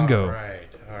 boingo. One go. All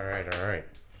right.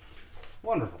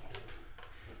 Wonderful.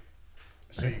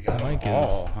 So you got Mike them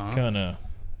all, is huh? kind of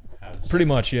pretty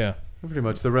much, yeah. Pretty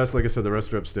much. The rest, like I said, the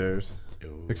rest are upstairs.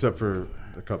 Ooh. Except for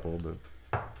a couple, but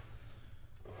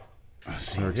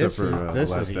See, or this except for is- the this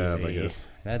last is dab, I easy. guess.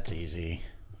 That's easy.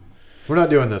 We're not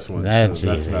doing this one. That's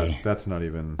that's easy. That's not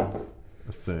even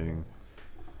a thing.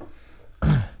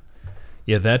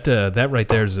 Yeah, that right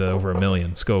there's over 1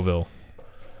 million Scoville.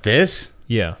 This?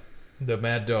 Yeah, the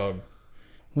Mad Dog.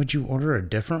 Would you order a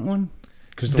different one?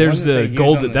 Because There's the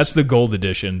gold. That's the gold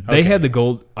edition. They Okay. had the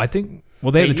gold. I think.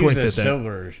 Well, they had the 25th.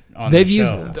 silver on They've the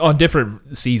used show. on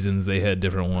different seasons. They had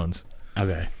different ones,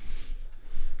 Okay.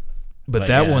 but But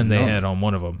that yeah, one they no. had on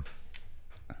one of them.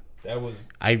 That was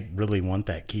I really want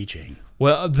that keychain.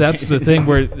 well. That's the thing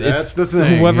where That's it's the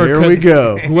thing. Whoever Here we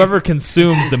go. Whoever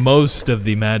consumes the most of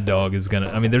the Mad Dog is gonna.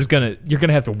 I mean, you're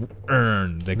gonna have to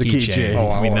earn the keychain. keychain.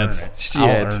 Oh, I mean, I'll that's earn it. shit.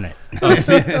 I'll earn it. oh,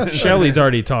 see, Shelly's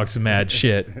already talks mad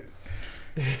shit.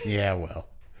 Yeah, well.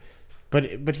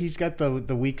 But he's got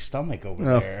the weak stomach over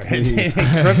Oh, there. please. It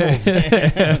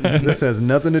cripples. This has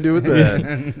nothing to do with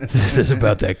that. This is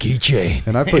about that keychain.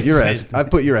 And I put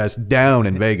your ass down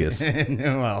in Vegas.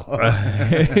 Well,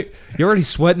 You're already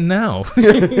sweating now.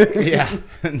 yeah.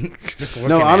 Just looking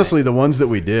No, at honestly, the ones that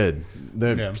we did,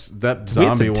 Yeah. that We had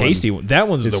zombie some one tasty one. That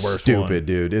one's is the worst stupid, one.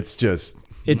 dude. It's just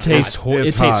It tastes It's it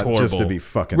tastes hot horrible. just to be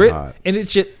fucking hot. And it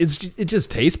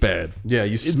just tastes bad. yeah.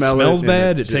 You It smell smells and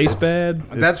bad. It just- tastes bad.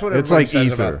 That's what it's everyone like says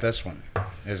ether. about this one.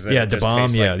 Is that Yeah, it the just bomb.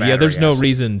 tastes Yeah, like yeah. There's battery no acid.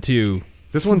 reason to.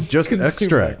 This one's just Consume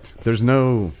extract. There's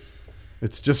no.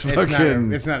 It's just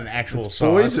fucking. It's not an actual it's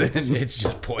sauce. poison. It's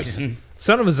just poison.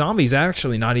 Son of a Zombie's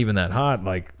actually not even that hot,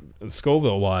 like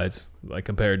Scoville wise, like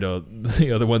compared to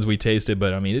the other ones we tasted.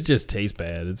 But I mean, it just tastes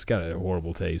bad. It's got a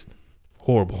horrible taste.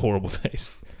 Horrible taste.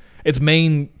 Its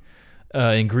main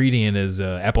ingredient is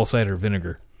apple cider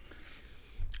vinegar.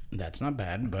 That's not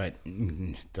bad, but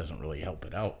it doesn't really help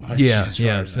it out much. Yeah, as far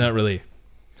yeah. as It's that. not really.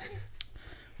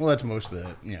 Well, that's most of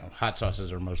the hot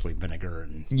sauces are mostly vinegar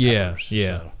and Yeah, peppers,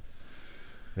 yeah. So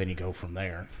then you go from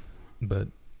there. But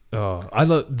I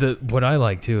love what I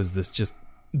like too is this just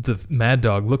the Mad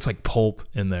Dog looks like pulp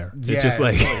in there. It's just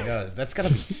like it really does. That's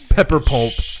gotta be pepper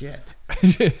pulp. shit.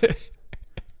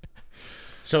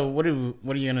 So what are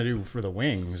you gonna do for the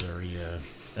wings? Are you?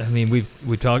 I mean,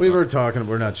 we talked. We were talking.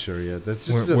 We're not sure yet. That's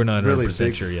just We're not really 100%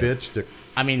 big sure yet. bitch to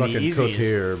I mean, the fucking cook easiest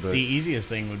here, but the easiest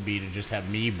thing would be to just have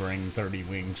me bring 30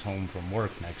 wings home from work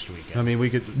next weekend. I mean, we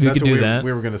could. We That's could what do we, that.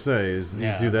 we were gonna say is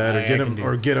Yeah, do that or I get can them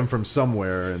do- from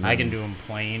somewhere. And I can then- do them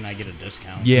plain. I get a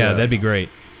discount. yeah, Yeah. that'd be great.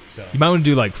 So You might want to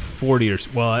do like 40 or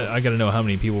well, I got to know how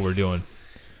many people we're doing.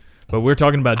 But we're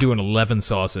talking about doing 11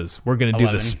 sauces. We're gonna do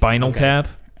 11? the Spinal Okay. Tap.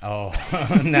 oh,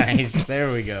 nice.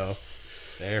 There we go.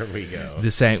 There we go.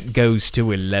 This out goes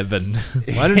to 11.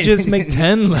 Why don't you just make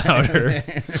 10 louder?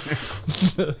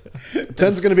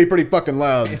 10's gonna be pretty fucking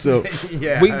loud. So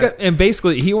Yeah. We got and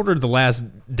basically he ordered the last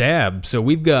dab, so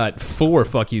we've got 4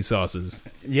 fuck you sauces.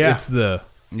 Yeah. It's the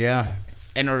Yeah.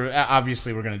 And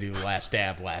obviously we're gonna do last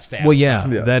dab. well, yeah,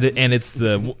 Yeah. and it's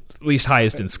the least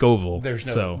highest in Scoville. There's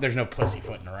no so there's no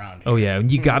pussyfooting around. oh yeah,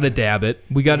 and you got to dab it.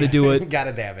 We got to do it.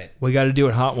 Gotta dab it. We got to do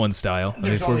it hot one style. I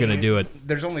mean, if we're gonna do it.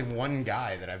 There's only one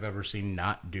guy that I've ever seen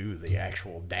not do the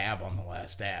actual dab on the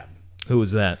last dab. Who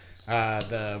was that?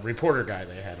 The reporter guy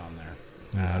they had on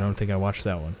there. I don't think I watched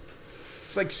that one.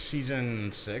 It's like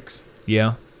season 6.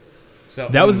 Yeah, So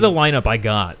that was the lineup I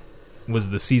got. Was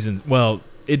the season? Well,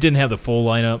 it didn't have the full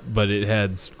lineup, but it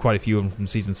had quite a few of them from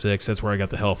season 6. That's where I got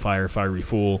the Hellfire, Fiery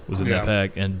Fool was in that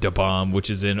pack, and Da Bomb, which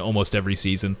is in almost every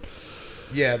season.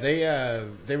 Yeah,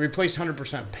 they replaced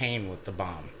 100% Pain with the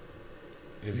bomb.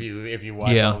 If you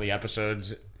watch all the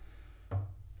episodes.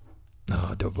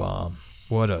 Oh, Da Bomb.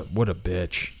 What a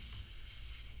bitch.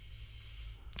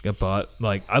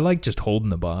 I like just holding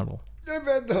the bottle. I've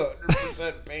had the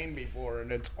 100% Pain before,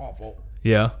 and it's awful.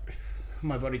 Yeah.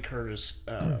 My buddy Curtis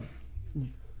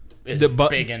is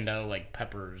big into like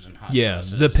peppers and hot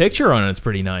sauces. The picture on it's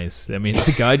pretty nice. I mean,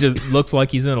 the guy just looks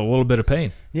like he's in a little bit of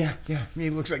pain. Yeah. He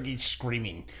looks like he's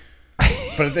screaming.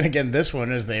 But then again, this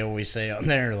one, as they always say on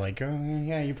there, like, oh,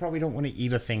 yeah, you probably don't want to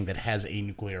eat a thing that has a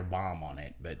nuclear bomb on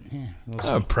it. But we'll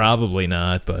see. Probably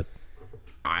not, but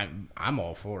I'm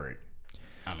all for it.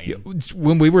 I mean,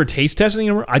 when we were taste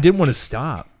testing, I didn't want to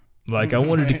stop. Like, I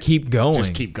wanted to keep going.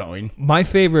 Just keep going. My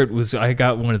favorite was I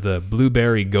got one of the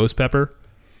blueberry ghost pepper.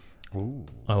 Ooh.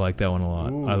 I like that one a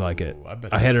lot. I like it.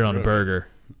 bet I had it that's on a really burger.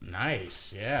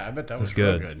 Nice. Yeah, I bet that was It's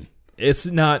real good. good. It's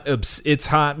not. It's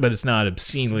hot, but it's not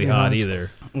obscenely hot either.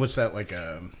 What's that, like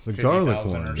a The 50,000 garlic or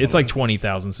one. something? It's like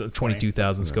 20,000,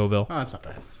 22,000 Scoville. Oh, that's not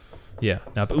bad. Yeah.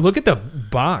 Now, but look at the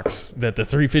box that the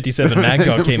 357 Mag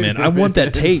Dog came in. I want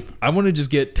that tape. I want to just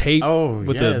get tape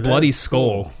with yeah, the bloody that's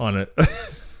skull on it.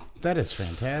 That is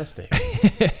fantastic.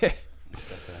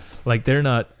 Like they're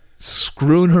not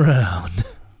screwing around.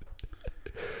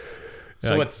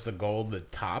 So what's the gold, the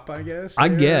top, I guess? I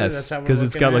there? guess That's how we're because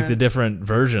it's got looking like the at? different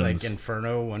versions. Like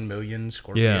Inferno, 1 million,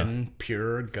 Scorpion,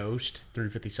 Pure, Ghost,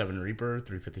 357 Reaper,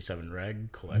 357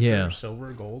 Reg, Collector,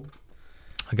 Silver, Gold.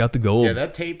 I got the gold. Yeah,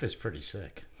 that tape is pretty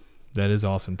sick. That is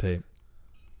awesome tape.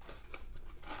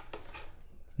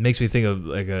 Makes me think of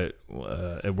like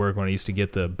at work when I used to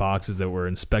get the boxes that were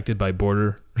inspected by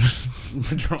Border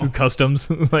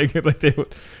Customs, like they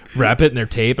would wrap it in their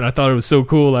tape, and I thought it was so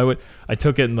cool. I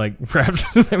took it and like wrapped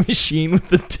it in my machine with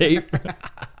the tape.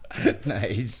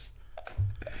 Nice.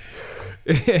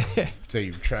 So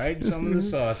you've tried some of the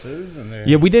sauces, and they're...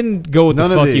 Yeah, we didn't go with None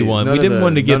the of fucky the- one. none We of didn't the-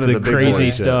 want to get none of the the big crazy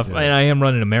boys, stuff. yeah. And I am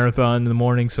running a marathon in the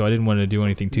morning, so I didn't want to do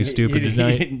anything too stupid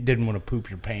tonight. You didn't want to poop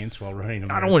your pants while running a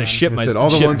marathon. I don't want to shit I my said, all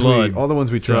the shit ones blood. all the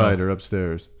ones we So, tried are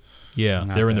upstairs. Yeah,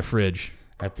 Not they're in the that. fridge.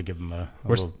 I have to give them a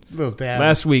We're little dab.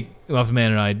 Last week, Muffman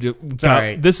and I got,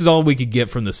 right. this is all we could get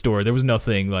from the store. There was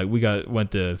nothing like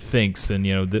went to Fink's, and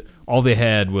all they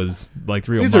had was like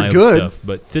real These are mild good. stuff,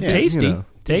 but Yeah, tasty, know.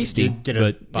 tasty. Get a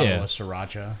but bottle yeah, of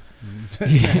Sriracha. yeah,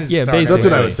 Starter. basically. That's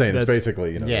what I was saying. It's That's-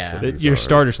 basically, Yeah. that's what these your are.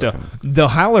 starter It's stuff. fucking- The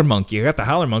Howler Monkey, I got the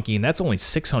Howler Monkey, and that's only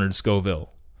 600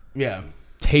 Scoville. Yeah.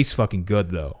 Tastes fucking good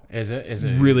though. Is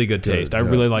it Really good taste. I yeah.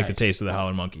 really like the Nice. taste of the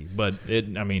Howler Monkey, but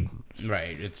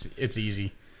Right. It's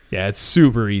easy. yeah, it's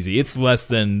super easy. It's less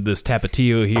than this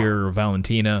Tapatio here or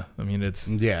Valentina. I mean, it's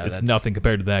that's- nothing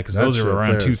compared to that because That those are shit around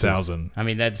there is 2,000. I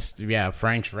mean,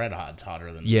 Frank's Red Hot's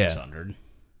hotter than 600.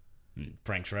 And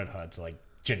Frank's Red Hot's like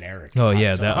generic. Oh hot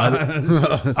yeah,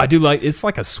 sauce. I do like. It's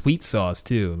like a sweet sauce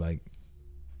too. Like,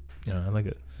 I like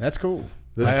it. That's cool.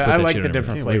 This- I put that like shit the in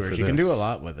different Can't wait flavors. for You can do this. a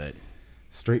lot with it.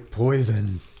 Straight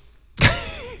poison.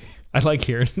 I like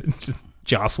hearing it just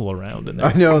jostle around in I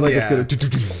there. know, like Yeah. it's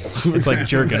gonna. It's like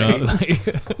jerking up.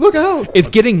 Like, Look out! it's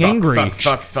getting angry.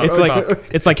 fuck, it's like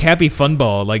it's like Happy Fun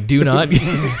Ball. Like, do not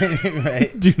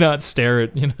do not stare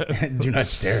at Do not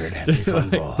stare at Happy Fun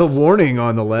Ball. The warning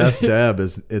on the last dab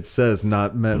is it says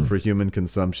not meant for human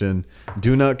consumption.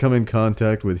 Do not come in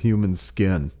contact with human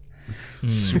skin.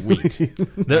 Sweet.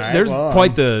 Alright, There's well,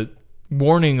 quite the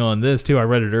warning on this too. I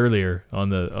read it earlier on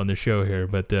the show here,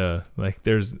 but like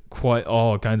there's quite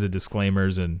all kinds of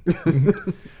disclaimers, and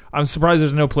I'm surprised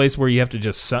there's no place where you have to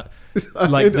just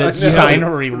like that you have Sign to-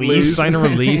 a release. sign a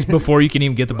release before you can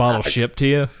even get the bottle shipped to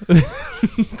you.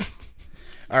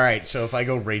 All right, so if I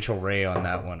go Rachel Ray on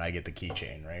that one, I get the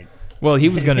keychain, right? Well, he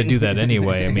was going to do that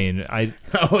anyway. I mean, I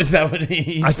Oh, is that what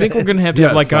he think said? we're going to have to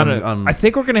have Yes, like I'm- I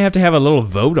think we're going to have a little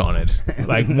vote on it.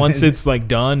 Like once it's like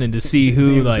done and to see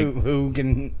who like who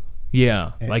can...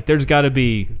 yeah, like there's got to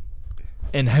be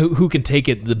and who can take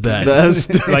it the best.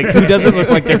 Best. Like who doesn't look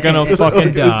like they're going to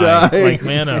fucking die. Die. Like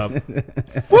man up.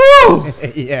 Woo!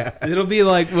 Yeah. It'll be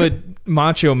like what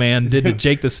Macho Man did to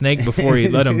Jake the Snake before he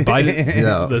let him bite it.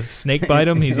 Yeah. The snake bite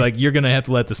him. He's like, you're going to have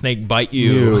to let the snake bite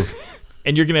you.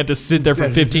 And you're going to have to sit there for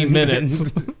 15 minutes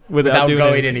without doing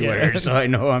going anything. anywhere, Yeah. so I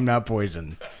know I'm not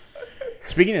poisoned.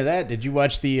 Speaking of that, did you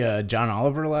watch the John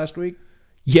Oliver last week?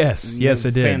 Yes, I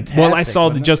did. Fantastic, Well, I saw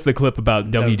wasn't it? just the clip about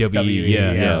WWE.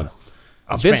 Yeah.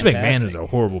 Vince McMahon fantastic. is a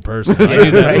horrible person. I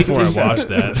knew that right? before I Just a watched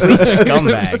that.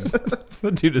 Scumbag.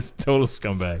 That dude is a total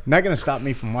scumbag. Not going to stop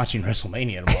me from watching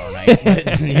WrestleMania tomorrow night.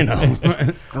 But, you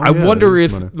know, I wonder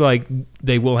he's if money. like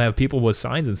they will have people with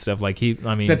signs and stuff. Like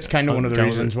I mean, that's kind of one of the John-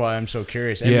 reasons why I'm so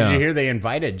curious. And Yeah. did you hear they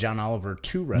invited John Oliver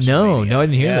to WrestleMania? No, I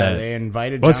didn't hear Yeah, that. They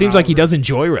invited. Well, it John seems like he Oliver. does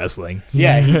enjoy wrestling.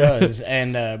 Yeah, he does.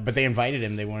 And but they invited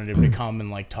him. They wanted him to come and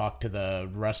like talk to the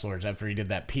wrestlers after he did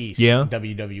that piece. Yeah.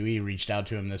 WWE reached out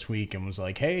to him this week and was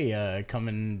like, "Hey, come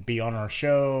and be on our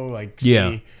show. Like,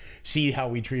 Yeah. see how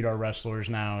we treat our wrestlers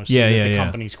now. See Yeah, that yeah, the yeah.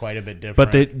 company's quite a bit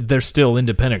different." But they're still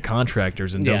independent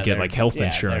contractors and don't get they're- like health yeah,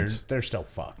 insurance. They're still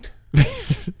fucked.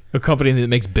 A company that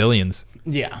makes billions.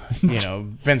 Yeah, you know,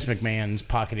 Vince McMahon's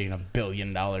pocketing $1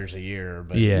 billion a year.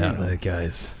 But Yeah, you know, that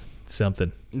guy's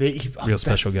something. real Real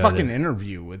special guy Fucking there.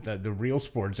 interview with the Real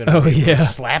Sports. Oh, yeah.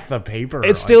 slap the paper.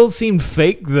 It still seemed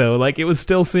fake though. Like it was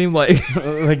still seemed like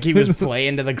like he was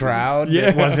playing to the crowd. Yeah.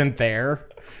 It wasn't there.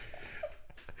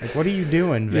 Like, what are you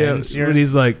doing, Vince? but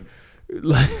he's like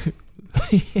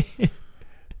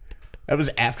That was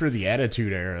after the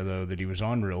Attitude Era, though, that he was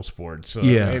on Real Sports. So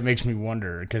Yeah. it makes me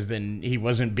wonder, because then he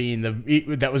wasn't being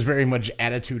that was very much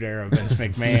Attitude Era Vince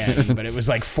McMahon, but it was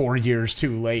like 4 years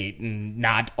too late and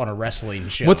not on a wrestling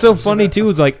show. What's so funny too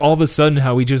is like all of a sudden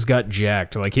how he just got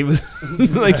jacked. Like he was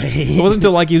like it wasn't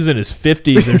until like he was in his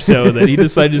 50s or so that he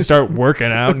decided to start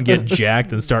working out and get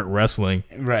jacked and start wrestling.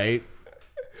 Right.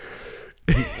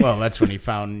 Well, that's when he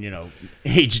found,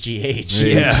 HGH.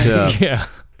 Yeah.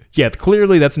 Yeah,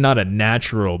 clearly that's not a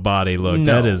natural body look.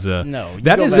 No, that is a no. You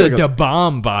that go is back- a Da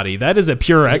Bomb body. That is a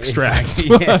pure extract.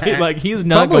 Yeah. Like he's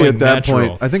not Probably going at that natural.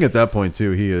 point. I think at that point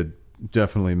too, he had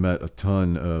definitely met a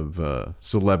ton of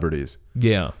celebrities.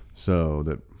 Yeah. So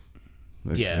that,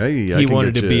 Yeah. hey, I He can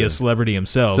wanted get to be you. a celebrity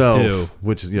himself So, too.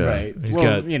 which yeah, Right. He's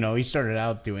Well, got- he started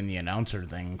out doing the announcer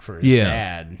thing for his Yeah.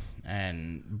 dad.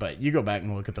 But you go back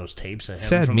and look at those tapes of him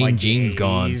Sad from Mean like the Gene's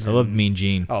gone. 80s I love and- Mean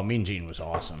Gene. Oh, Mean Gene was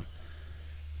awesome.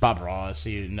 Bob Ross,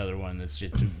 another one that's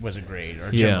just was a great,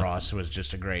 or Jim Yeah. Ross was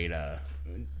just a great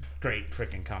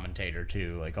freaking commentator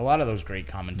too. Like a lot of those great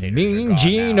commentators. are Mean gone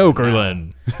Gene now.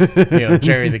 Okerlund.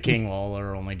 Jerry the King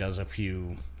Lawler only does a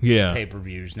few Yeah.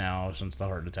 pay-per-views now since the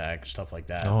heart attack, stuff like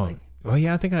that. Oh. Like, Oh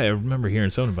yeah, I think I remember hearing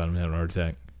something about him having a heart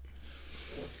attack.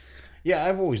 yeah,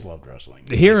 I've always loved wrestling.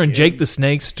 Hearing Like, Jake the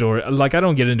Snake story, like I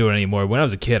don't get into it anymore. When I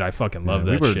was a kid, I fucking loved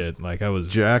we that were shit. Like I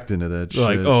was jacked into that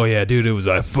like, shit. oh yeah, dude, it was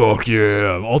like fuck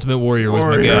yeah, Ultimate Warrior was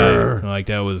my guy. Like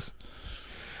that was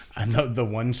I know the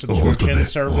one subscription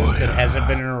service that hasn't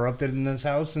been interrupted in this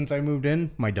house since I moved in,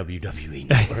 my WWE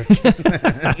network.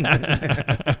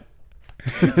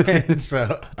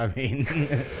 So, I mean,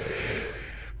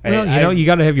 well, you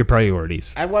got to have your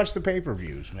priorities. I watch the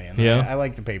pay-per-views, man. Yeah. I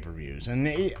like the pay-per-views,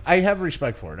 and I have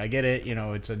respect for it. I get it.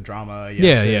 It's a drama.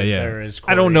 Yeah. Yes, There is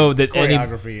I don't know that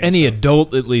choreography and any stuff.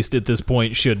 adult, at least at this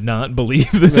point, should not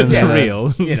believe that it's Yeah.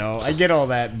 real. I get all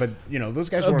that, but those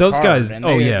guys work Those hard, guys- and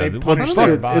oh, they, yeah. they Well, punish I don't their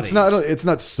think bodies. it's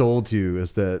not sold to you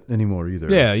as that anymore either.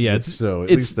 Yeah, it's so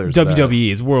at it's least there's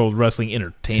WWE, it's World Wrestling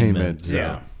Entertainment.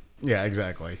 Entertainment, Yeah,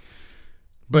 exactly.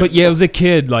 But yeah, as a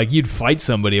kid, like you'd fight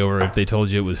somebody over if they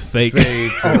told you it was fake.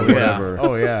 Oh whatever. yeah.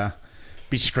 Oh yeah.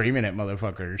 Be screaming at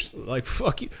motherfuckers. Like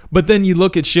fuck you. But then you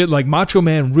look at shit like Macho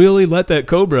Man really let that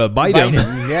Cobra bite him.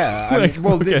 Yeah. Like,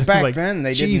 okay, back like, then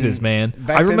they Jesus, didn't, man.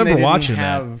 back I then remember they didn't watching that.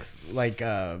 have, like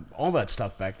all that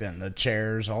stuff back then, the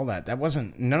chairs, all that.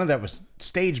 None of that was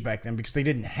staged back then because they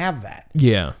didn't have that.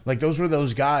 Yeah. Like those were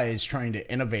those guys trying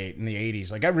to innovate in the 80s.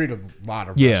 Like I read a lot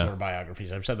of Yeah. wrestler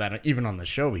biographies. I've said that even on the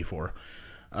show before.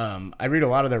 I read a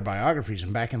lot of their biographies,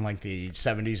 and back in like the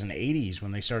 70s and 80s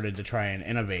when they started to try and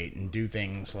innovate and do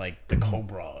things like the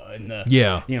Cobra and the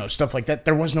Yeah. stuff like that,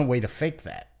 there was no way to fake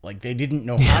that. Like they didn't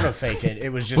know how to fake it.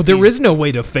 It was just Well, there is no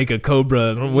way to fake a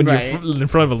Cobra when Right. you're in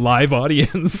front of a live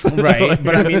audience. right. Like-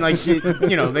 But I mean, like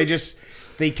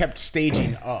they kept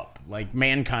staging up. Like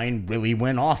Mankind really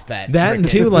went off that. that and frickin'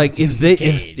 too, like if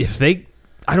cage. they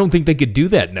I don't think they could do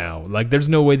that now. Like, there's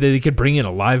no way that they could bring in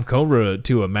a live cobra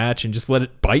to a match and just let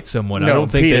it bite someone. I No,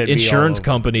 don't think Pete that would be all insurance over.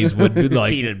 companies would be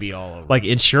like, Petey'd be all over. like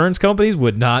insurance companies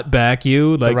would not back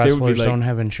you. Like the they would wrestlers be like, don't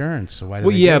have insurance, so why do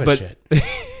well, they yeah, give a but shit?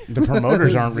 The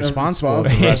promoters aren't responsible.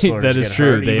 If the wrestlers that is get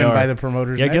true. hurt, They even are by the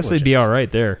promoters. Yeah, I guess they'd be all right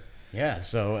there. Yeah,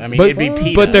 so I mean, But it'd be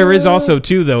Pete. but there is also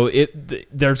too though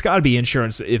there's got to be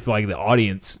insurance if like the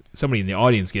audience, somebody in the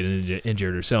audience get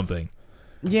injured or something.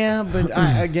 yeah, but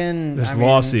again, There's I mean,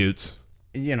 lawsuits.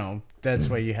 You know, that's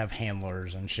why you have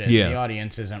handlers and shit. Yeah. The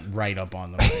audience isn't right up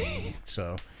on the ring,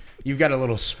 so you've got a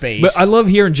little space. But I love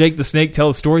hearing Jake the Snake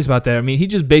tell stories about that. I mean, he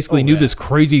just basically knew yeah. this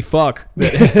crazy fuck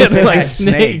that had like had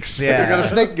snakes. snakes, yeah. I got a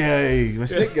snake guy. My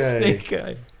snake guy. Snake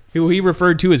guy. who he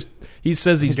referred to as, he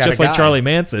says he's got just a like guy. Charlie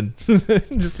Manson,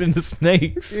 just into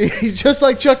snakes. He's just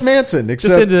like Chuck Manson, Just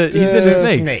except into he's into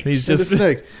snakes. snakes. He's into just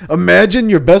snakes. Imagine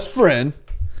your best friend,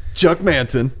 Chuck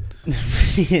Manson,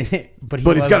 but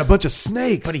he's got a bunch of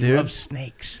snakes, But he dude. loves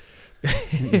snakes.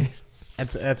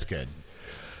 That's good.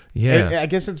 yeah. I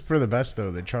guess it's for the best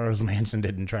though that Charles Manson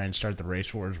didn't try and start the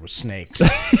race wars with snakes.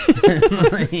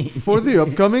 For the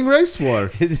upcoming race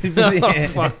war. Oh,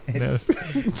 fuck. No.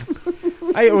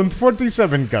 I own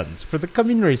 47 guns for the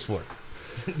coming race war.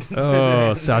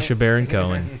 Oh, Sacha Baron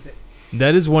Cohen.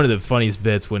 That is one of the funniest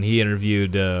bits when he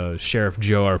interviewed Sheriff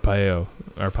Joe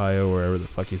Arpaio, wherever the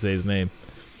fuck you say his name.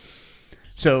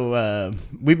 So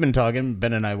we've been talking.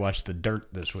 Ben and I watched The Dirt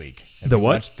this week. Have The you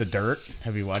what? Watched The Dirt.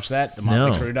 Have you watched that? The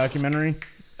Motley No. Crue documentary.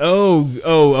 Oh,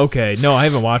 okay. No, I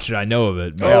haven't watched it. I know of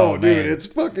it. But Oh, man. dude, it's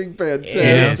fucking fantastic.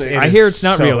 yeah. it I is hear it's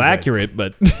not so real good. accurate,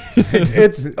 but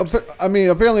It's, I mean,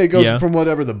 apparently it goes Yeah. from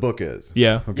whatever the book is.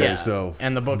 yeah. Okay, Yeah, so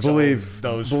and the books believe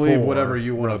those believe four whatever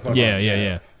you want to.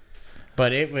 Yeah.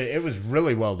 But it was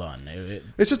really well done.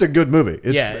 It's just a good movie.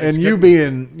 It's, Yeah, it's and you good.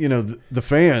 being the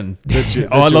fan. That you,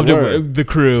 Oh, I that you loved were. the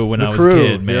Crew when The I was Crew, a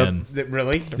kid, yep. man.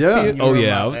 Really? Yeah. You Oh were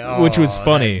yeah, about- which was oh,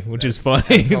 funny. Like,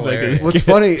 hilarious. What's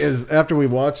funny is after we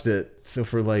watched it, so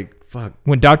for like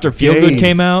when Dr. Feelgood Days.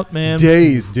 came out, man.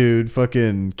 days, dude,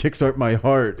 fucking Kickstart My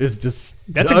Heart is just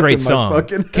That's a stuck great in my song.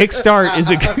 fucking- Kickstart is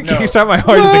a Kickstart My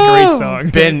Heart is a great song.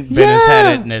 Ben has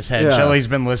had it in his head. Yeah. Shelly's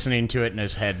been listening to it in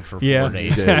his head for 4 Yeah.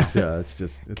 days. Days, yeah, it's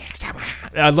just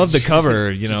I love the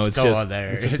cover. You know, it's Go just on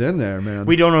there. it's just in there, man.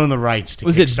 We don't own the rights to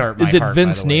was it Kickstart My is it Heart,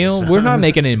 Vince by the way, Neil? so- We're not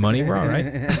making any money, we're all right.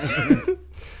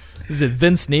 Is it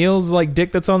Vince Neil's like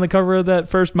dick that's on the cover of that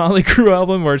first Motley Crue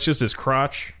album, where it's just his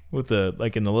crotch with the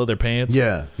like in the leather pants?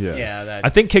 yeah. Yeah, that. I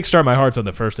think Kickstart My Heart's on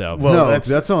the first album. Well, no, that's-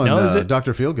 that's on No, is it?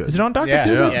 Dr. Feelgood. Is it on Dr. yeah,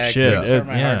 Feelgood? yeah, Shit, Kickstart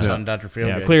My Heart's yeah. on Dr.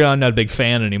 Feelgood. yeah. Clearly, I'm not a big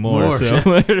fan anymore. More.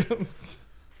 So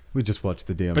We just watched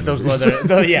the damn. But those movies.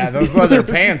 those leather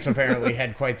pants apparently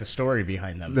had quite the story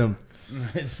behind them. Them-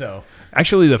 So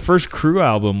actually, the first Crew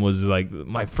album was like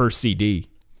my first CD.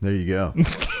 There you go.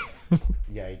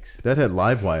 yikes. That had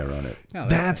Livewire on it. No,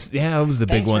 That was the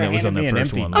big Thanks one for that was on the handing me an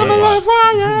first empty one. dish. I'm alive,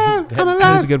 wire. I'm That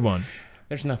alive. was a good one.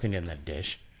 There's nothing in that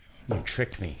dish. You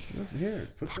tricked me. Here,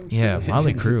 put some Yeah, shit in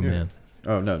Motley here. Crue, man.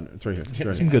 Oh no, it's right here. It's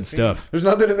right Some here. good stuff. There's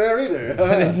nothing in there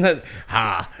either.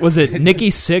 Ha! Was it Nikki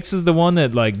Sixx is the one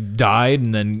that like died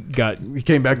and then got He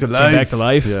came back to life. back to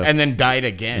life? Yeah. And then died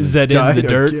again. Is that in Died the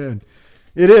dirt? again.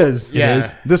 It is. Yeah. It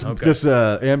is? This Okay. this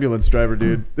ambulance driver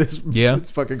dude. This Yeah.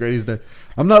 It's fucking great. He's dead.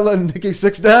 I'm not letting Nikki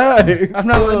Six die. I'm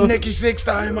not letting Nikki Sixx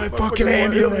die in my fucking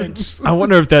ambulance. I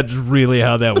wonder if that's really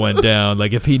how that went down.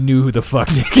 Like if he knew who the fuck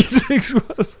Nikki Sixx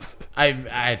was.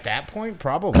 At that point,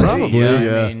 probably. Probably,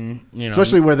 yeah. I mean, you know,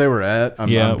 Especially where they were at. I'm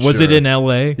Was sure. it in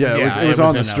L.A.? Yeah, it was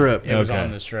on the in strip. It was Okay.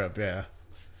 on the strip. Yeah.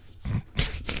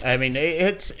 I mean,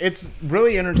 it's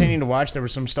really entertaining to watch. There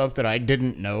was some stuff that I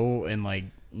didn't know, and like,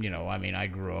 you know, I mean, I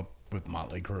grew up with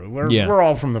Motley Crue. We're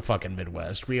all from the fucking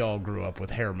Midwest. We all grew up with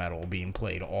hair metal being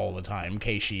played all the time.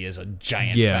 Keishi is a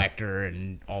giant Yeah. factor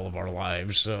in all of our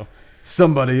lives. So,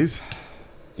 Somebody's.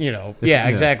 you know, yeah,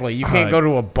 exactly. You can't right. go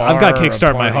to a bar. I've got or a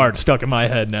Kickstart My party. Heart stuck in my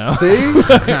head now. See?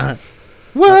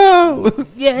 Whoa!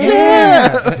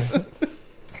 Yeah.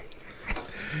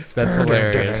 That's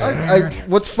hilarious.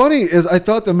 What's funny is I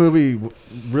thought the movie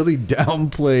really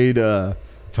downplayed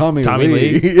Tommy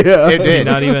Lee? yeah. It did.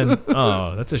 Not even.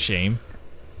 Oh, that's a shame.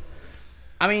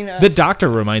 I mean, The Doctor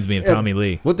reminds me of Tommy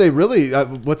Lee. What they really,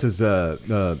 what's his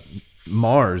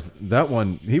Mars? That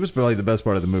one, he was probably the best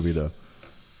part of the movie though,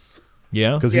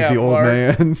 Yeah. because Yeah, he's the old Mark.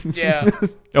 man. yeah.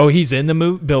 Oh, he's in the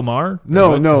movie. Bill Maher.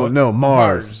 no, What- no, what- no,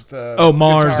 Mars. the Oh,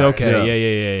 Mars. guitarist.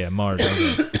 Okay. Yeah. Mars.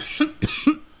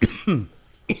 Okay.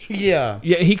 Yeah.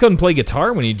 Yeah, he couldn't play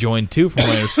guitar when he joined too. From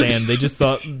what I understand, they just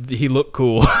thought he looked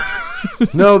cool.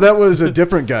 No, that was a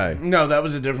different guy. No, that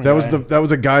was a different. That was guy. that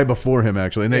was a guy before him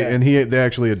actually, and they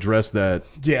actually addressed that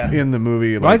Yeah. in the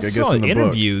movie. I Like I guess saw in the book.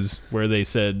 interviews where they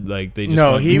said like they just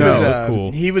No, went, he No. was look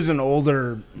cool. he was an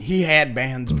older. He had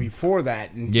bands before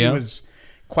that, and Yeah. he was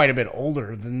quite a bit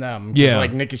older than them. 'Cause, Yeah.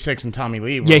 like Nikki Sixx and Tommy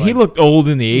Lee. Were Yeah, he like- looked old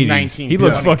in the 80s. 19, He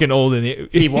looked 20. fucking old in the.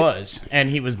 He was, and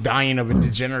he was dying of a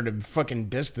degenerative fucking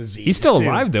disc disease. He's still too.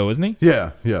 alive though, isn't he?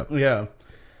 Yeah. Yeah.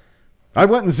 I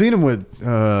went and seen him with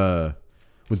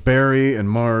Barry and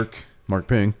Mark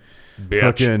Ping.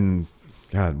 Fucking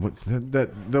God, what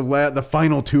the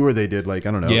final tour they did, like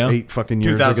I don't know, Yeah. 8 fucking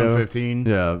years ago. 2015.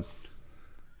 Yeah.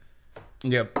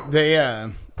 Yep. They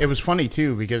it was funny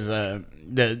too because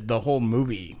the whole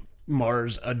movie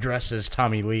Mars addresses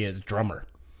Tommy Lee as drummer.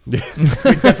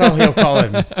 That's all he'll call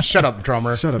him. Shut up,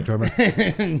 drummer. Shut up, drummer.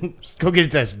 Go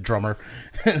get this, drummer.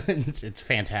 It's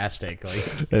fantastic.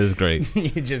 Like That was great.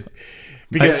 you just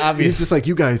because He's obviously just like,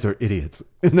 you guys are idiots.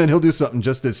 And then he'll do something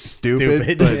just as stupid.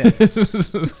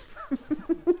 stupid.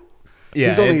 Yeah,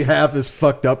 He's only it's- half as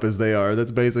fucked up as they are.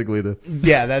 That's basically the...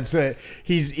 yeah, that's it.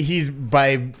 He's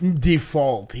by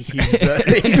default he's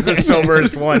the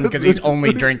soberest one because he's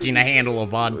only drinking a handle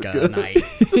of vodka a night.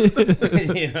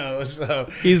 So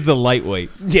He's the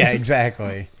lightweight. yeah,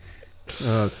 exactly.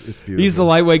 Oh, it's beautiful. He's the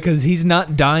lightweight because he's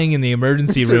not dying in the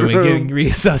emergency room and getting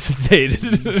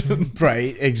resuscitated.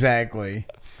 Right, exactly.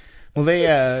 Well,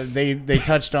 they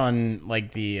touched on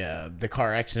like the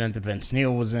car accident that Vince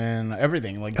Neil was in,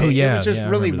 everything. Like, Oh, yeah, it was just yeah, I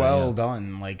really remember that, well yeah.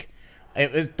 done. Like,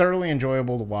 it was thoroughly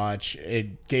enjoyable to watch.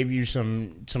 It gave you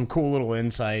some cool little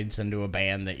insights into a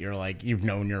band that you're like you've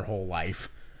known your whole life.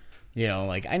 You know,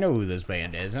 like I know who this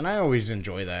band is, and I always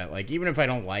enjoy that. Like, even if I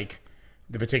don't like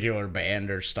the particular band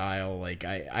or style, like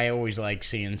I always like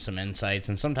seeing some insights,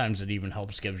 and sometimes it even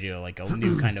helps gives you like a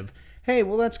new kind of. Hey,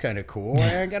 well, that's kind of cool.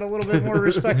 I got a little bit more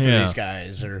respect for Yeah. these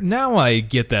guys. Or Now I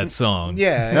get that song.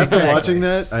 yeah, After exactly. watching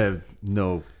that, I have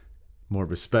no more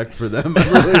respect for them.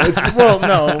 Really. Well,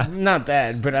 no, not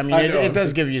that, but I mean, I it, know. it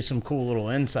does give you some cool little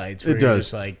insights. Where It you're does.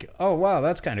 just like, oh wow,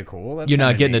 that's kind of cool. That's You're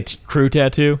not kinda getting a neat. crew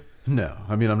tattoo? No,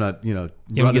 I mean, I'm not, You don't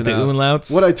running get the out.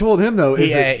 umlauts? What I told him, though,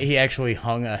 is that He actually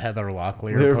hung a Heather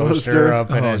Locklear Their poster poster?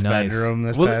 up in Oh, his nice. bedroom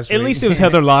this Well, past at week. least it was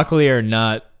Heather Locklear,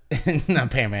 not not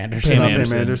Pam Anderson. Pam Not Pam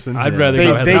Anderson. Anderson, I'd yeah. rather They,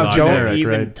 go Heather they Locklear. don't Generic,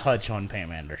 even right? touch on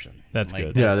Pam Anderson. That's Like,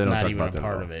 good. Yeah, that's they don't not talk even about a that at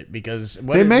part all. of it because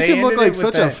they make him look ended like it with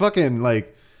such a that- fucking,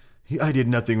 like, I did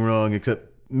nothing wrong except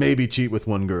maybe cheat with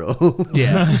one girl.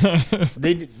 Yeah,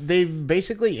 they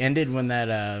basically ended when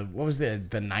that what was the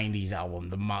 '90s album,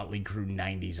 the Motley Crue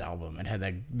 '90s album. It had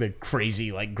that the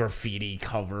crazy like graffiti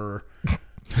cover that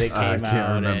came I can't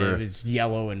out. and remember. It was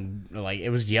yellow and it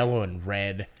was yellow and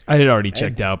red. I had already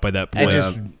checked out by that I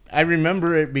point. I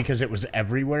remember it because it was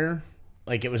everywhere.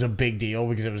 Like it was a big deal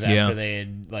because it was after Yeah. they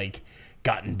had like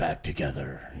gotten back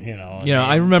together.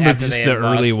 I remember after just they the had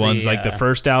early lost ones, like the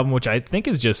first album, which I think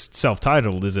is just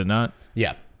self-titled, is it not?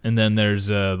 Yeah. And then there's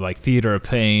like Theater of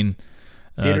Pain,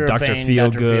 Theater of Dr. Pain,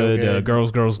 Feelgood, Dr. Feelgood.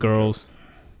 Girls, Girls, Girls.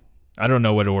 I don't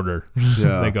know what order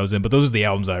Yeah. that goes in, but those are the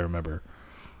albums I remember.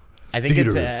 I think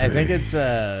Theater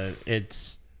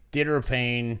it's Theater of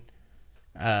Pain.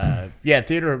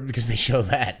 Theater because they show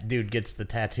that dude gets the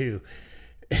tattoo.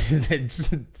 It's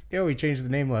he changed the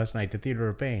name last night to Theater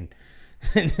of Pain.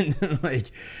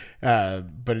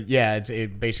 But yeah,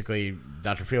 it basically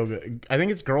Dr. Feelgood. I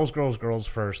think it's Girls, Girls, Girls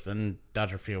first, then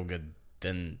Dr. Feelgood,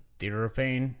 then Theater of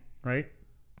Pain, right?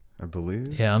 I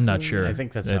believe. Yeah, I'm not sure. I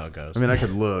think that's how it goes. I mean, I could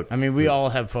look. I mean, we all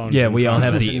have phones. Yeah, in we all front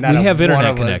have of us. the- Not we a have one internet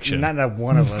of us- connection. Not a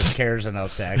one of us cares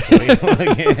enough to actually look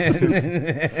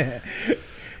in.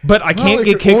 But I can't I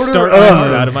get could Kickstart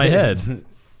order- out of my head.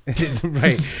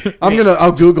 Right.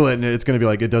 I'll Google it and it's going to be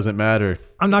like, it doesn't matter.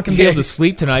 I'm not going to be able to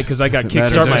sleep tonight because I got Doesn't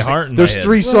matter. Kickstart My There's- Heart in There's my head.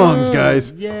 3 songs,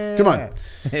 guys. Yeah. Come on.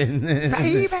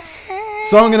 Baby,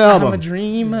 Song and I'm a album.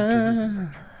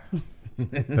 dreamer.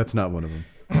 That's not one of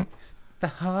them. The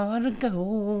heart of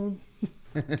gold.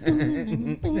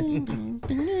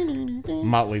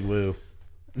 Motley Lou.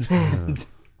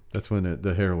 That's when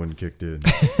the heroin kicked in.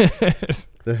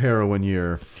 The heroin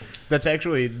year.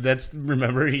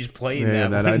 Remember he's playing Yeah,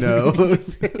 that. that I one.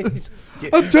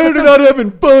 know. I'm tired of not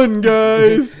having fun,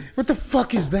 guys. What the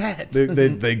fuck is that?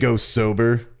 They go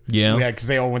sober. Yeah. Yeah, because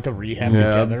they all went to rehab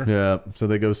Yeah, together. yeah. So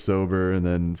they go sober, and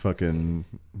then fucking,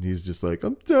 he's just like,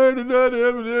 I'm tired of not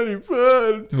having any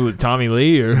fun. Who was it, Tommy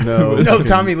Lee or No, No, fucking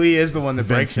Tommy Lee is the one that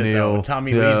Vince breaks it, though. Neil.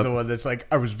 Tommy Yeah. Lee's the one that's like,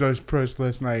 I was pressed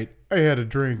last night. I had a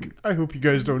drink. I hope you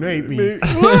guys don't hate me.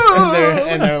 Whoa.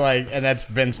 and they're like, and that's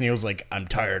Vince Neil's like, I'm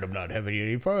tired of not having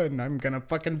any fun. I'm gonna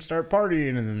fucking start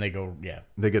partying, and then they go, yeah,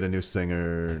 They get a new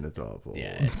singer, and it's awful.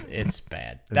 yeah, it's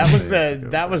bad. And That then was they have the to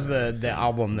go that was back. the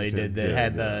album they did that Yeah,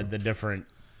 had yeah. the different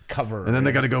cover. And then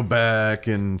they got to go back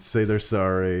and say they're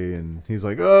sorry, and he's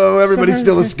like, "Oh, everybody's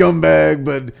still a scumbag,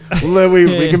 but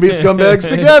we can be scumbags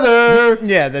together."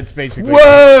 yeah, that's basically.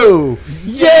 Whoa!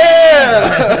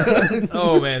 Yeah!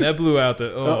 Oh man, that blew out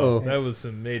the. Uh-oh. That was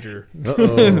some major.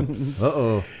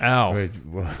 Uh-oh. Ow.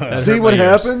 That See hurt what my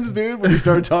ears. happens, dude, when you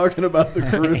start talking about the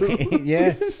crew?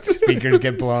 Yeah, speakers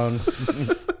get blown.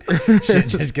 Shit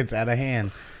just gets out of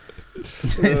hand.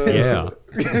 Yeah.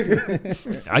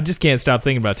 I just can't stop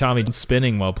thinking about Tommy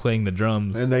spinning while playing the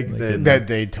drums. And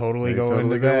They totally go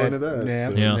into that. Yeah,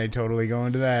 Yeah. they totally go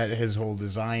into that. His whole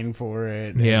design for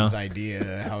it, Yeah. his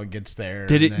idea, how it gets there.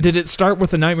 Did it start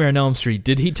with the Nightmare on Elm Street?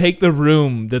 Did he take the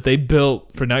room that they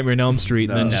built for Nightmare on Elm Street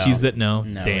and then just use it? No,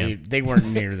 No, damn. they weren't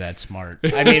near that smart.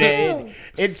 I mean,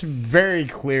 it's very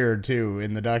clear too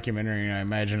in the documentary, and I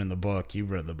imagine in the book. You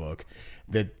read the book.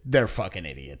 That they're fucking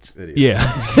idiots. Yeah.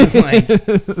 Like,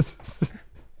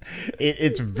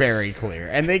 it's very clear,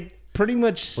 and they pretty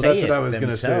much say Well, that's it what I was going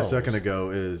to say a themselves. second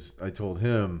ago. Is I told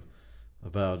him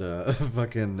about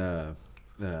fucking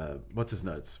what's his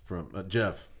nuts from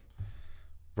Jeff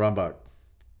Brombach.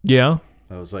 Yeah.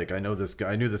 I was like, I know this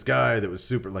guy. I knew this guy that was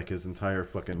super. Like his entire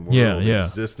fucking world Yeah.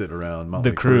 existed around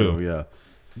Motley The Crew. Crue.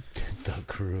 Yeah. The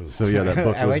Crew. So yeah, that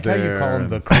book I was like there. how you call him and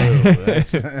the Crew.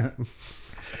 That's,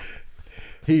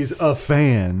 He's a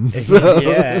fan. So.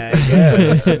 yeah.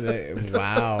 Yes.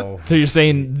 Wow. So you're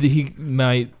saying that he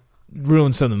might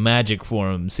ruin some of the magic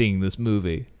for him seeing this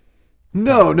movie?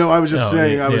 No, I was just Oh,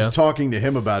 saying. yeah, I was yeah. talking to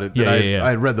him about it. That Yeah. I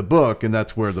had read the book, and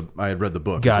that's where I had read the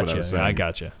book. is what I Gotcha. was saying. I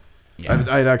gotcha.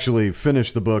 I had actually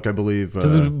finished the book, I believe.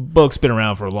 Because the book's been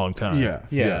around for a long time.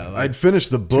 Yeah. like I'd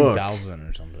finished the book. 2000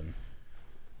 or something.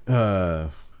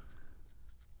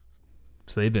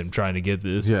 So they've been trying to get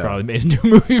this. Yeah. Probably made a new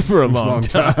movie for a long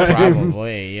time.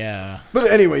 Probably, yeah. But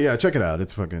anyway, yeah, check it out.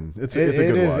 It's fucking. It's a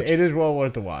good watch. It is well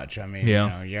worth the watch. I mean, Yeah. you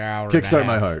know, your hour. Kickstart and a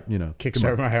my half. heart. You know.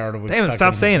 Kickstart my heart. with Damn it!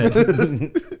 stuck Stop in- saying it.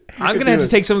 I'm gonna do have to it.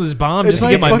 take some of this bomb just to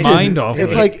get my mind off.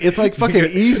 It's of it's like fucking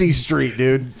Easy Street,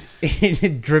 dude.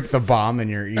 Drip the bomb in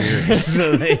your ears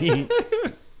so that you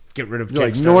get rid of You're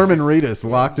like Kickstarter. Norman Reedus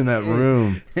locked in that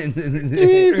room.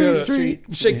 Easy Street.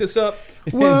 Shake this up.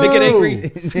 Whoa. Make it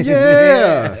angry.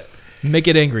 Yeah. Make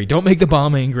it angry. Don't make the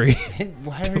bomb angry.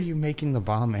 Why are you making the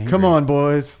bomb angry? Come on,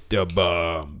 boys. The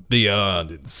bomb beyond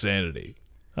insanity.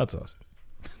 That's awesome.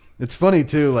 It's funny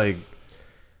too. Like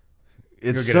Go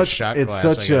it's get such. a shot It's glass.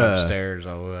 such I got a. upstairs.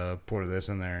 I'll pour this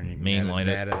in there and you can Mainline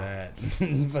add of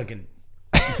that. Fucking.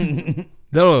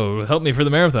 No, help me for the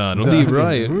marathon. It'll be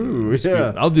right. Ooh,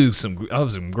 yeah. I'll have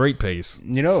some great pace.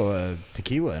 You know,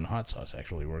 tequila and hot sauce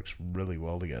actually works really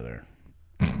well together.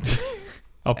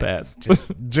 I'll pass.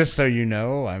 Just so you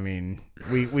know, I mean,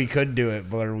 we could do it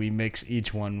where we mix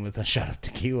each one with a shot of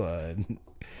tequila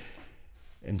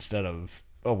instead of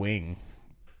a wing.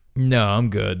 No, I'm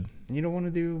good. You don't want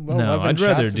to do No, 11 I'd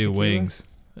rather shots of do tequila? wings.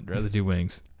 I'd rather do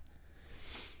wings.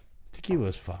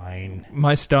 Tequila's fine.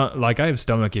 My I have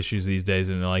stomach issues these days,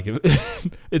 and like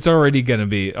it's already gonna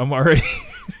be. I'm already.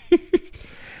 All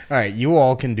right, you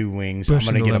all can do wings. Pushing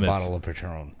I'm gonna the get limits. a bottle of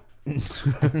Patron.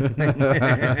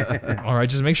 All right,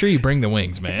 just make sure you bring the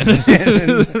wings, man.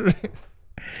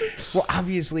 Well,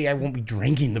 obviously, I won't be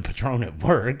drinking the Patron at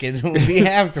work. It will be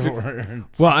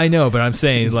afterwards. Well, I know, but I'm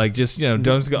saying like just don't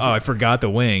go. Oh, I forgot the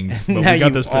wings, but now we got you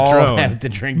this all Patron. have to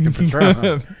drink the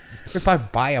Patron. If I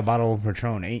buy a bottle of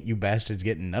Patron, ain't you bastards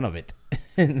getting none of it?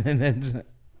 And then that's,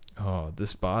 Oh,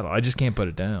 this bottle! I just can't put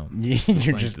it down. you're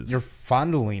Like just this. you're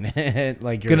fondling it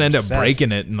like you're Gonna end up obsessed.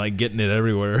 breaking it and like getting it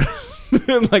everywhere.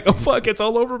 Like, oh fuck, it's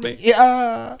all over me.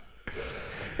 Yeah.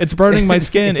 It's burning my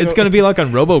skin. It's gonna be like on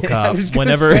I RoboCop was gonna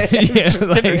whenever say, I was yeah, just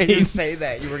like, getting ready to he say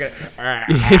that you were gonna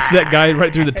hits that guy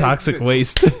right through the toxic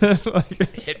waste.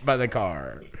 Like, hit by the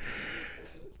car.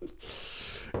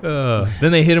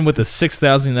 then they hit him with a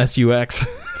 6000 SUX.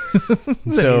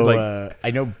 So like-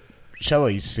 I know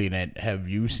Shelly's seen it. Have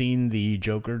you seen the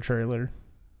Joker trailer?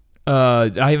 I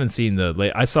haven't seen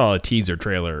I saw a teaser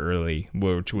trailer early,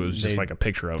 which was just like a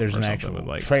picture of there's him or an something. actual But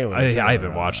like, trailer I for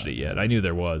haven't it. watched it yet. I knew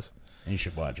there was. You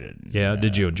should watch it. Yeah,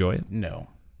 did you enjoy it? No.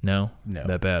 No, No.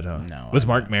 that bad, huh? No, Was I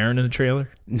Mark Maron in the trailer?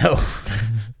 No.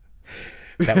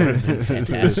 That would have been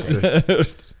fantastic.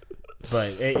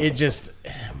 But it just,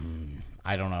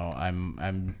 I don't know.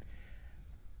 I'm.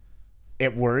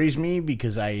 It worries me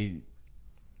because you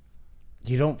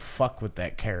don't fuck with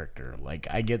that character. Like,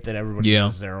 I get that everybody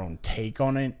has their own take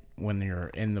on it when you're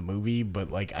in the movie,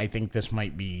 but like, I think this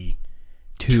might be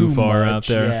Too far much. out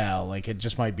there. Yeah, like it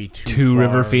just might be To far.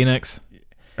 River Phoenix,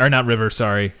 or not River?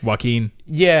 Sorry, Joaquin.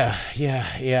 Yeah.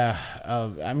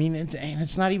 I mean,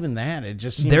 it's not even that. It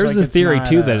just seems There's like a it's theory not,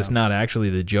 too that it's not actually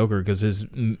the Joker because his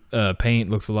paint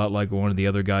looks a lot like one of the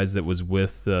other guys that was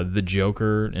with the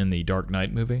Joker in the Dark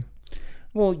Knight movie.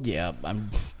 Well, yeah,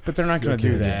 but they're not going to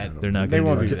do that. They're not They gonna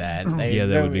won't do do that. that. Yeah,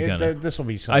 that would be kinda- This will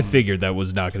be. Some, I figured that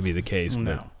was not going to be the case. But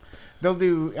no. They'll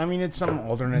do. I mean, it's some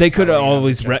alternate. they could have telling of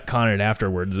always the Joker. retconned it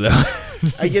afterwards, though.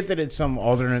 I get that it's some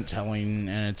alternate telling,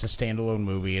 and it's a standalone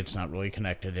movie. It's not really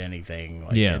connected to anything.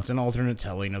 Like, Yeah. it's an alternate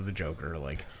telling of the Joker.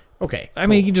 Like, okay, I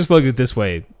mean, you can just look at it this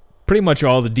way. pretty much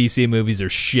all the DC movies are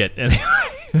shit. And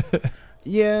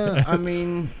Yeah, I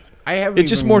mean, I haven't. it's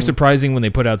just more surprising when they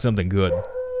put out something good.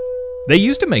 They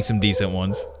used to make some decent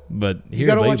ones, but You here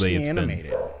gotta watch lately the it's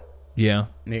animated. been yeah.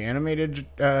 The animated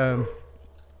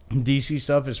DC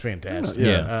stuff is fantastic.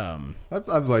 Yeah.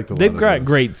 I've liked a lot. They've of got uh, those.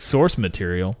 great source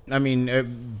material. I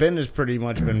mean, Ben has pretty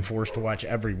much been forced to watch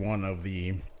every one of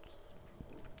the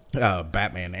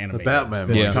Batman The animated Batman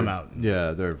that's ones come are- out.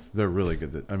 Yeah, they're really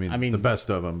good. I mean, the best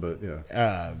of them, but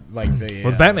yeah. Like the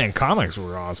Well, Batman comics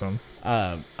were awesome.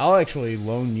 I'll actually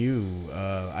loan you.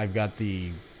 I've got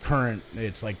the current.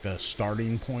 It's like the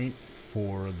starting point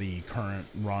for the current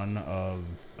run of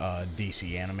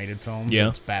DC animated films. Yeah.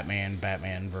 It's Batman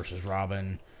versus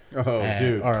Robin. Oh,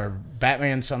 dude. Or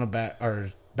Batman, son of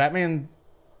Batman,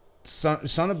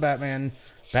 son of Batman,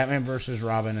 Batman versus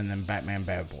Robin, and then Batman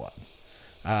Bad Blood.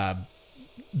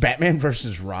 Batman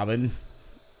versus Robin.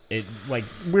 It like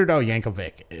Weird Al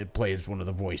Yankovic. It plays one of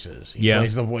the voices. He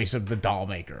plays the voice of the doll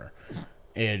maker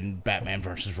in Batman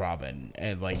versus Robin,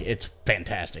 and like it's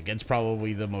fantastic. It's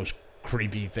probably the most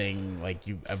creepy thing like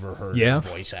you've ever heard in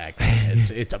voice acting.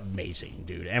 It's amazing,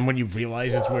 dude. And when you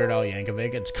realize it's Weird Al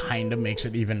Yankovic, it's kind of makes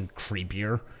it even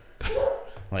creepier.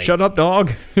 Like, Shut up,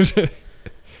 dog.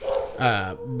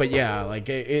 but yeah, like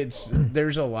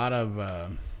there's a lot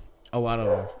of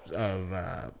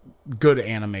good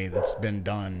anime that's been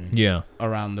done. Yeah.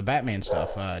 Around the Batman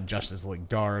stuff, Justice League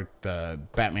Dark, the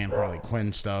Batman Harley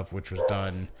Quinn stuff, which was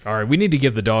done. All right, we need to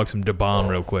give the dog some Da Bomb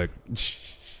real quick.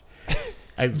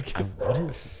 What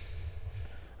is?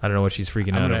 I don't know what she's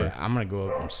freaking out over. I'm gonna go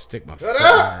up and stick my foot in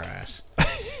her ass.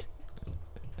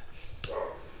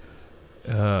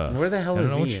 Where the hell I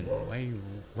don't is know Ian?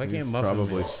 Why He's can't Muffin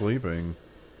probably move? sleeping.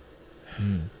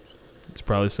 It's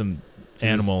probably some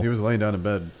animal. He was laying down in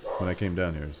bed when I came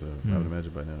down here, so I would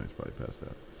imagine by now he's probably passed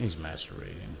out. He's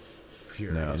masturbating.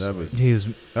 No, that was He was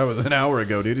an hour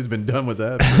ago, dude. He's been done with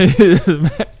that.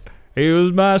 he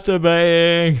was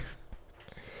masturbating.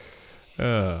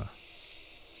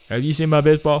 Have you seen my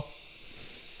baseball?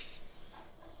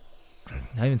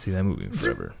 I haven't seen that movie in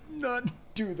forever. Not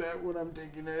do that when I'm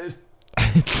taking it.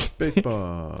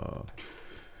 Baseball.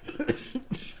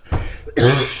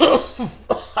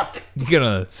 You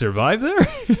gonna survive there?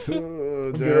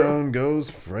 Down goes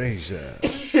Frazier.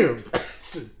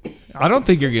 I don't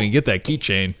think you're gonna get that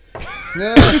keychain.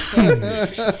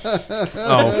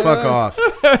 Oh, fuck off.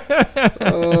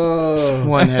 Oh,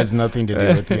 One has nothing to do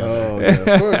with the other. oh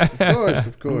yeah.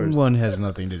 Of course. One has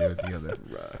nothing to do with the other.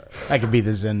 I could be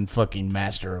the Zen fucking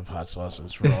master of hot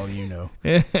sauces for all you know.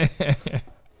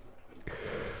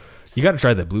 You gotta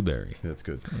try that blueberry. That's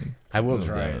good. I will I'm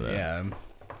try down it. with that. Yeah,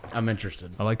 I'm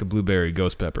interested. I like the blueberry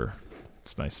ghost pepper.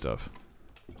 It's nice stuff.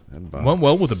 And Went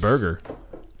well with a burger.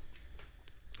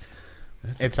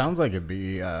 It sounds like it'd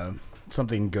be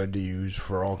something good to use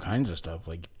for all kinds of stuff,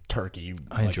 like turkey.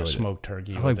 I enjoyed a it. smoked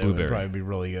turkey. I like with it would blueberry. probably be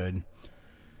really good.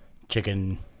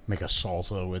 Chicken, make a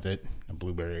salsa with it. A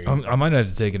blueberry. I might have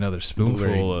to take another spoonful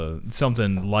Blueberry. of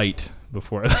something light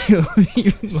before I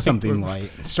leave. Like, Something light.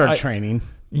 Start training.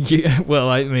 Yeah, well,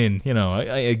 I mean, you know,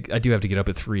 I do have to get up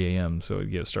at 3 a.m., so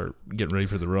I start getting ready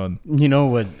for the run. You know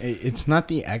what? It's not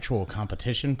the actual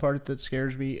competition part that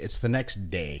scares me. It's the next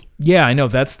day. Yeah, I know.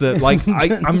 That's the like.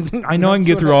 I know I can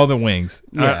get through all the wings.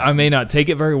 Yeah. I may not take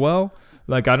it very well.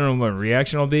 Like I don't know what my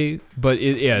reaction will be, but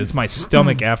it's my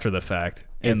stomach after the fact,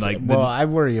 and like Well, I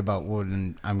worry about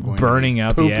when I'm going burning to be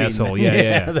out the pooping. asshole.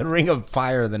 Yeah. The ring of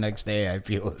fire the next day. I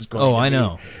feel is going. Oh, to I be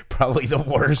know. Probably the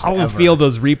worst. I will ever. feel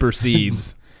those Reaper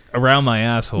seeds around my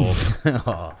asshole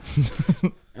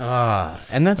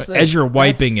And that's as you're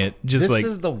wiping it. Just this like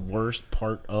is the worst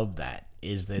part of that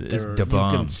is that It's you da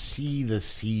bomb. can see the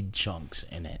seed chunks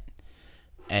in it,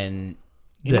 and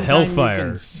the anytime Hellfire.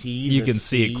 You the can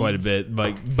see it quite a seeds- bit.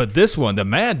 Like, but this one, the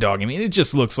Mad Dog. I mean, it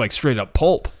just looks like straight up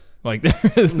pulp. Like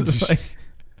there is. Like,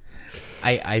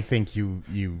 I think you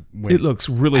went. it looks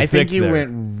really I thick think you there.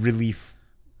 went really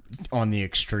on the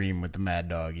extreme with the Mad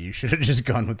Dog. You should have just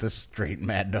gone with the straight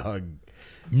Mad Dog.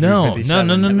 No,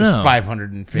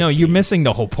 550. No, you're missing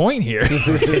the whole point here.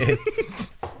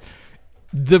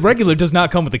 The regular does not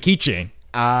come with a keychain.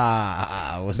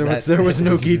 There was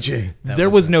no keychain. There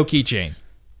was no keychain.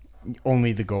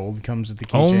 only the gold comes with the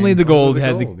keychain. Only the gold the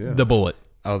had gold, yeah. the bullet.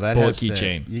 Oh, that bullet has to-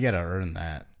 keychain. You got to earn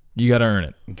that. You got to earn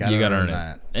it. You gotta got to earn earn it.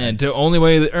 that. And the That's- only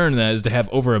way to earn that is to have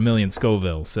over 1 million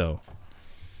Scoville. So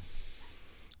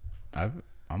I'm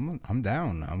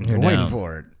down. I'm You're going down.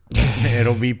 for it.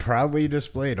 It'll be proudly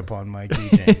displayed upon my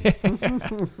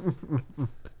keychain.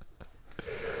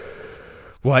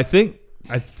 well, I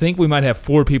think we might have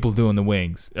 4 people doing the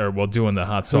wings, or doing the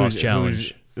hot sauce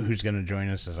challenge. who's going to join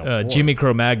us as a Jimmy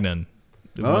Cro-Magnon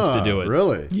wants to do it.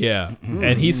 Really? Yeah,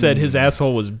 and he said his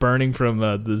asshole was burning from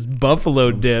this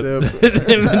buffalo dip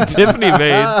that Tiffany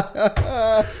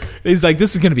made. He's like,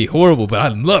 this is gonna be horrible, but I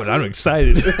love it. I'm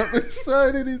excited. I'm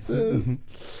excited, he says.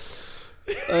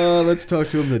 Let's talk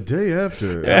to him the day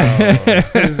after.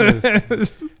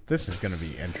 This is going to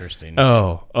be interesting.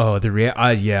 I'm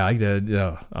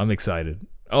excited.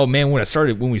 Oh man,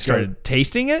 when we started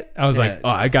tasting it, I was like, oh,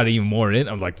 I got even more in it.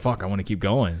 I'm like, fuck, I want to keep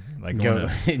going. Like,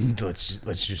 let's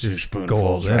just do go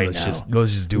spoonfuls all right let's now.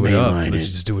 just do it up. Mainline Let's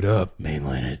it. just do it up.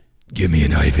 Mainline it. Give me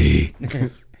an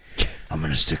IV. I'm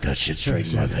going to stick that shit straight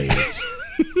in my veins.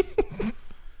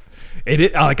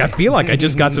 I feel like I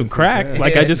just got some crack.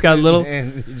 Like I just got a little.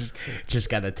 And you just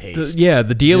got a taste.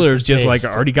 The dealers Just just like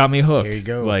taste. already got me hooked. There you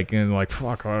go. Like and like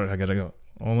fuck, all right, I gotta go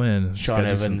all in. Sean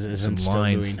Gotta do Evans isn't some still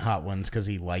lines. doing hot ones because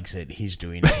he likes it. He's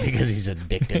doing it because he's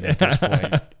addicted at this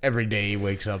point. Every day he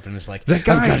wakes up and it's like, That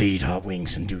guy- I've got to eat hot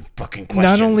wings and do fucking questions.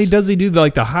 Not only does he do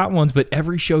the hot ones, but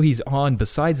every show he's on,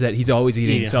 besides that, he's always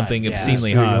eating Eating something hot, yeah.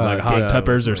 obscenely Super hot, hot, like hot yeah.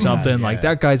 peppers or something. Yeah. Like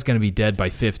that guy's gonna be dead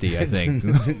by 50, I think.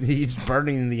 he's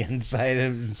burning the inside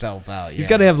of himself out. He's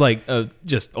got to have like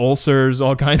just ulcers,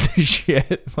 all kinds of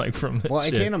shit, like from this. Well,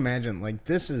 I shit. can't imagine. Like,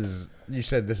 this is, you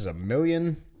said this is $1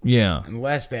 million? Yeah, And the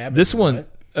last dab this is one,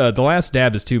 what? the last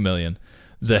dab is 2 million.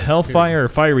 The Hellfire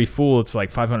Fiery Fool, it's like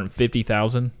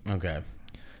 550,000. Okay.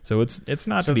 So it's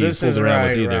not So to be this fooled is around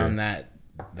right with either. around that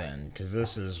then, because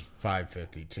this is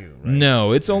 552, right?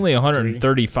 No, it's only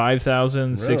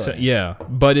 135,000. Really? Yeah,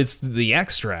 but it's the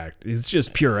extract. It's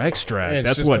just pure extract. It's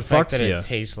That's just what the fact fucks that you. It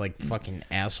tastes like fucking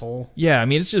asshole. Yeah, I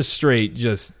mean it's just straight.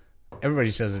 Just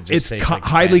Everybody says it just it's tastes like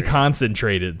highly battery.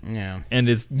 concentrated, Yeah. and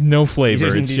it's no You flavor.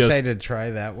 didn't It's just decide to try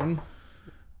that one?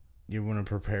 You want to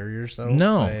prepare yourself?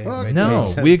 no, by no.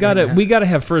 making We sense gotta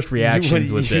have first reactions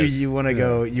you, with this. You want to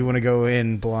go? You want to go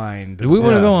in blind? We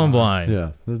want to Yeah. go on blind.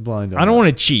 Yeah, this blind. I don't want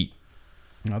to cheat.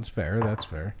 That's fair. That's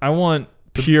fair. I want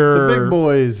The pure big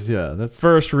boys, yeah. That's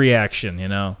first reaction. You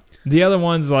know, the other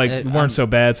ones weren't so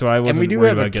bad, so I And wasn't. we do worried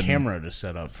have a about getting- camera to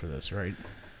set up for this, right?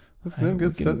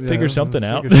 figure something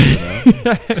out.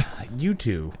 You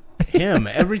two, him.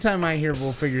 Every time I hear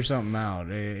we'll figure something out,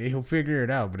 he'll figure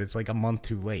it out, but it's like a month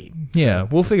too late. Yeah,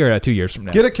 we'll figure it out 2 years from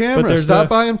now. Get a But camera. there's Stop a-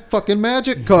 buying fucking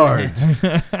magic cards.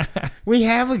 We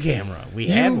have a camera. We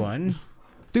had one.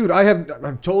 Dude,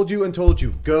 I've told you and told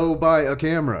you. Go buy a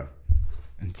camera.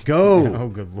 Go. Oh,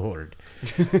 good lord.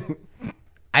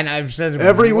 And I've said it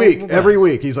Every week. multiple Every times.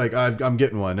 week. He's like, I'm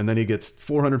getting one. And then he gets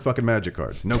 400 fucking magic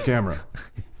cards. No camera.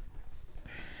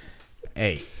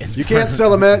 Hey, it's You can't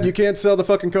sell you can't sell the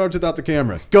fucking cards without the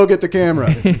camera. Go get the camera.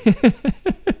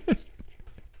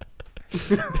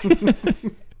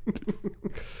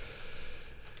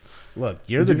 Look,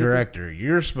 you're the director.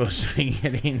 You're supposed to be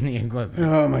getting the equipment.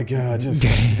 Oh my god, just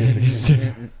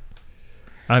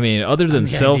I mean, other than the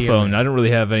cell idea, phone, man. I don't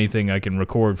really have anything I can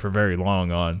record for very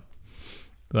long on.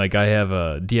 Like I have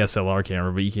a DSLR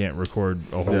camera, but you can't record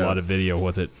a whole Yeah. lot of video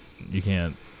with it. You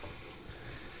can't.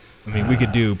 I mean, we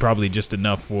could do probably just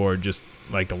enough for just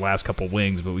like the last couple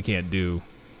wings, but we can't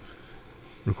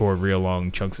record real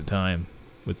long chunks of time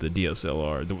with the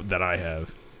DSLR that I have.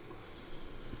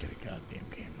 Get a goddamn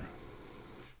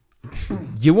camera.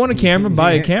 You want a camera?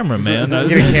 Buy a camera, man.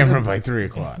 Get a camera by 3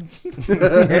 o'clock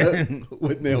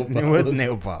with nail polish. with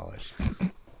nail polish.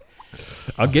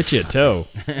 I'll get you a tow.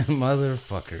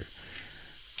 Motherfucker.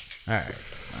 All right.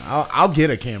 I'll get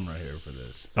a camera here for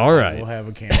this. All right. We'll have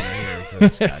a camera here for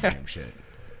this goddamn shit.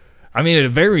 I mean, at the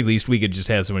very least, we could just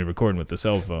have somebody recording with the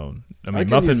cell phone. I mean, can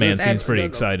Muffin use Man it. seems pretty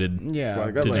That's- excited. Yeah. Well,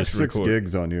 I got To like just 6 record.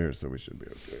 gigs on here, so we should be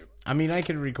okay. I mean, I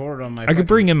could record on my I could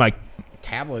bring in my.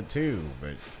 tablet too,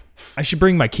 but I should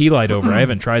bring my key light over. I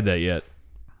haven't tried that yet.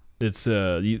 It's what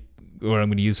I'm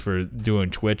going to use for doing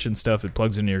Twitch and stuff. It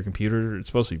plugs into your computer. It's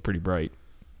supposed to be pretty bright.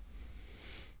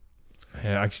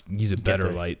 Yeah, I should use a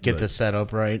better light. Get but- the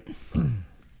setup right.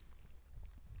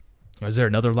 Is there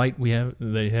another light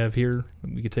they have here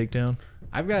that we could take down?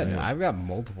 I've got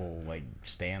multiple like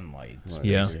stand lights. Well,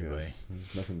 Yeah. I guess.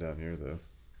 There's nothing down here though.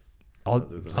 I'll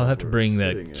than have to what bring we're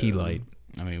that sitting key at. light.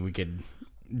 I mean, we could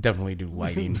definitely do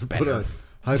lighting Put better. a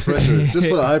high pressure. Just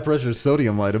put a high pressure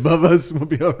sodium light above us, and we'll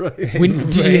be all right.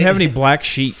 Do you have any black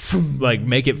sheets? Like,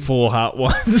 make it full hot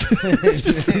ones.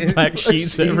 Just black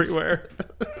sheets everywhere.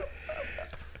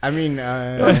 I mean,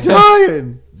 I'm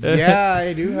dying. yeah,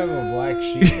 I do have a black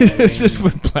sheet. I mean, Just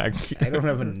with black. I don't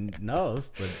have enough,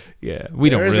 but Yeah, we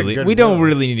don't There is a really. good We don't one.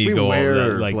 really need to We go all wear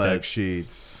that like black that.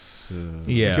 sheets.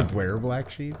 Yeah, you could wear black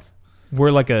sheets. we're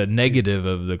like a negative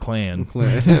of the clan.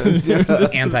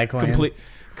 Anti-clan.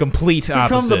 Complete Here come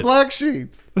opposite. the black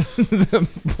sheets. The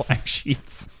black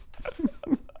sheets.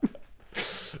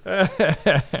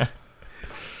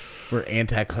 We're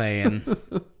anti-Clan.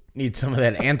 Need some of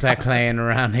that anti-Clan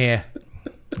around here.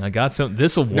 I got some.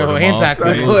 This will No ward 'em off.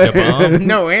 anti-Clan.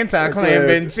 No anti-Clan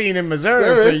been seen in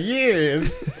Missouri for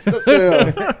years. Up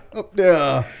there. Up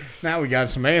there. Now we got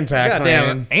some anti-Clan.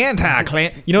 Goddamn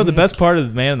anti-clan. You know the best part of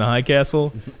the Man in the High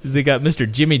Castle is they got Mr.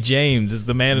 Jimmy James as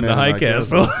the Man in the High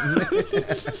Castle.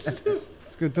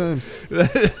 It's good times.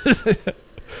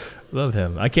 Love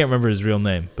him. I can't remember his real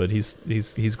name, but he's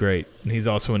great. And he's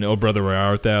also in Oh Brother Where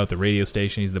Art Thou at the radio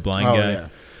station. He's the blind guy. Yeah.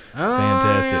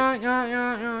 Fantastic.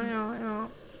 Yeah.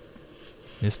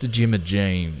 Mr. Jimmy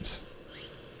James.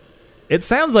 It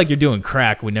sounds like you're doing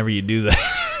crack whenever you do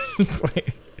that. It's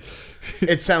like,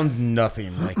 It sounds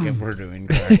nothing like if we're doing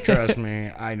crack. Trust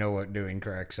me, I know what doing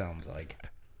crack sounds like.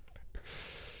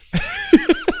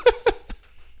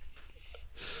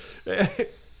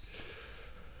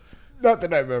 Not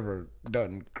that I've ever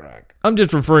done crack. I'm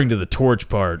just referring to the torch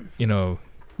part, you know.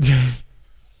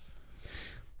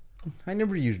 I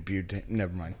never used butane.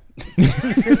 Never mind.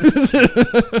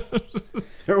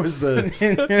 There was that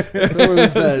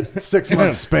 6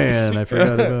 month span I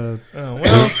forgot about. Oh,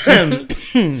 well,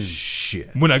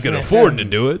 Shit. when I can afford to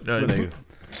do it.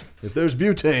 If there's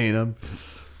butane,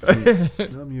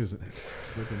 I'm using it.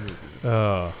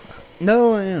 No,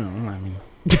 I mean,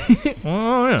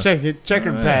 Oh, yeah.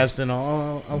 checkered past and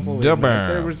all. I'll fully Double.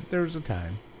 admit there was a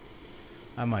time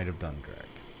I might have done crack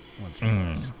once or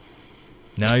twice.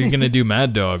 Now you're gonna do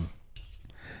Mad Dog.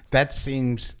 That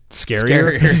seems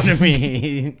Scarier? scarier to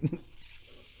me.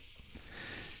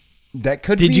 That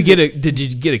could. Did be you get a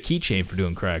keychain for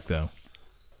doing crack though?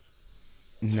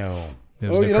 No. There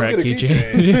was Oh, no you don't crack get a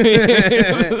keychain.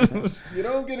 You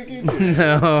don't get a keychain.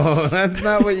 No, that's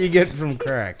not what you get from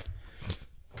crack.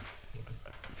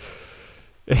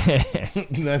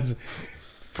 That's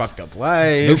fucked up No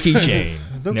life. keychain.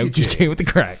 No No keychain. keychain with the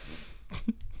crack.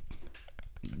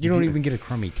 You don't even get a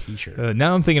crummy T-shirt.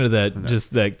 Now I'm thinking of that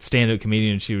just that stand-up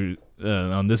comedian. She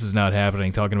on This Is Not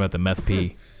Happening talking about the meth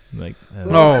pee. Like,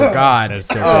 Oh God, that's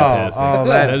so fantastic. oh,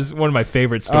 that is one of my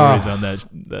favorite stories on that.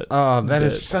 that bit.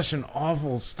 is such an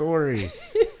awful story.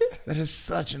 That is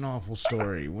such an awful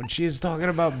story. When she is talking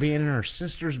about being in her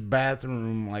sister's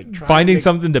bathroom, like trying Finding to,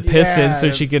 something to piss in so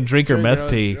yeah, she can drink her meth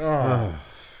pee. Oh.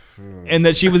 And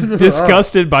that she was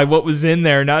disgusted by what was in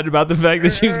there, not about the fact that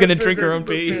she was going to drink her own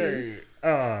pee.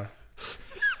 Oh,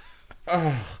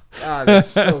 God, that's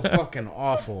so fucking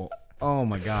awful. Oh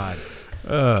my God,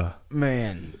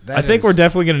 man. I think we're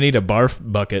definitely going to need a barf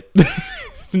bucket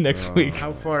next week.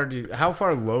 How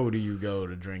far low do you go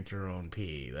to drink your own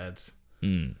pee? That's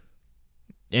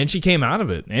And she came out of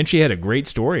it, and she had a great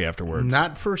story afterwards.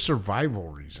 not for survival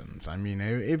reasons. I mean,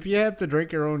 if you have to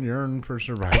drink your own urine for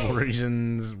survival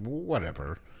reasons,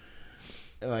 whatever.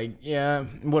 Like, yeah,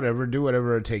 whatever. Do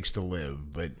whatever it takes to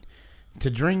live, but to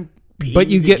drink. Pee But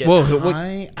you to get- well,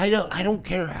 high, I don't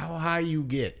care how high you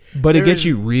get, But it There gets is-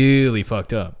 you really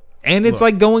fucked up. And it's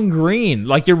like going green,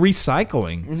 like you're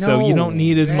recycling. So you don't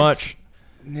need as that's much.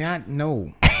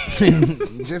 No.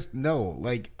 Just no.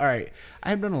 Like, all right,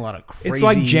 I've done a lot of crazy. It's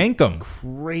like Jankum.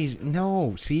 Crazy.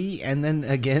 No, see, and then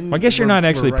again. I guess you're not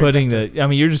actually we're right putting back the. I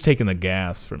mean, you're just taking the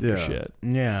gas from your Yeah. shit. to-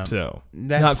 Yeah. So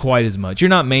That's- not quite as much. You're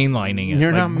not mainlining it.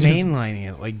 You're Like, not just- mainlining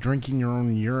it, like drinking your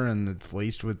own urine that's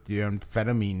laced with the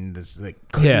amphetamine. That's like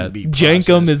couldn't Yeah, be Jankum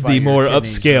processed is by the your more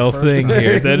kidneys upscale first. thing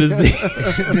here. That is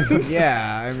the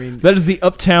Yeah, I mean, that is the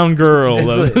uptown girl It's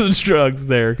of like- the drugs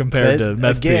there compared to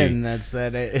meth again, that's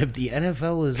that. If the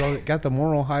NFL is got the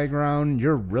moral high ground,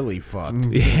 you're really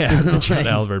fucked. pee. Yeah, the John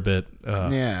Albert bit.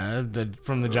 Yeah,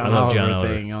 from the I John love Oliver John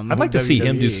Oliver. thing. On I'd like to see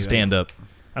him do WWE, some stand up.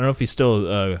 I don't know if he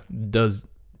still does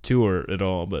tour at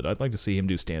all, but I'd like to see him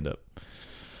do stand up.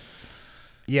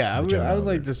 Yeah, I would John Oliver.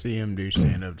 like to see him do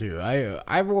stand up too.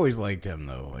 I've always liked him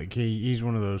though. Like he's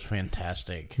one of those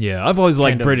fantastic. Yeah, I've always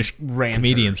liked Kind of British ranters.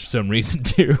 comedians for some reason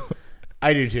too.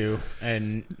 I do too,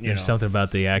 and you There's know, something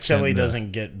about the accent. Shelley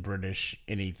doesn't get British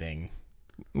anything.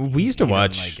 We used to He doesn't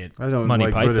watch. like it. I don't Monty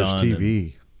like Python British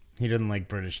TV. He doesn't like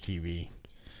British TV.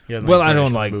 He doesn't Well, like I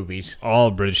don't British like movies. all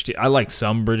British. I like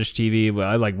some British TV, but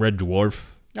I like Red Dwarf.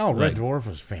 Oh, Red Like- Dwarf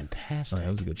was Oh, fantastic. that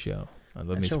was a good show. I love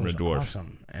That me show some was Red Dwarf.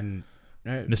 awesome. And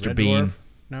Mr. Red Bean. Dwarf?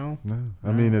 No, No,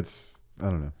 I mean it's I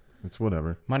don't know. It's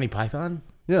whatever. Monty Python.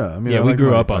 Yeah, I mean Yeah, I we like grew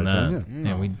Monty up on Python, that.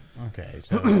 yeah. Yeah, we. Okay,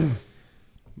 so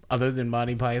other than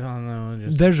Monty Python, though,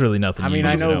 just, There's really nothing. I you mean,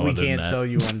 I need to know we other than can't that. sell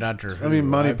you on Doctor Who. I mean,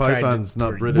 Monty I've tried to Python's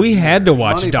not for British. We had to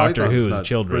watch Monty Doctor Python's Who as not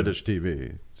children. British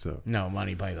TV, so No,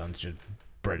 Monty Python's just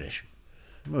British.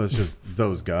 well, it's just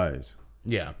those guys.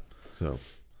 Yeah. So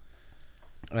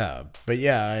But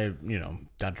yeah,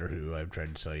 Doctor Who. I've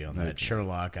tried to sell you on that.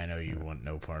 Sherlock. I know you want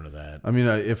no part of that. I mean,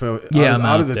 I'm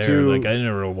out of the there. two, Like I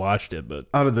never watched it, but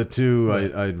out of the two,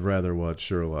 I'd rather watch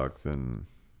Sherlock than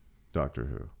Doctor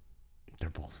Who. They're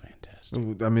both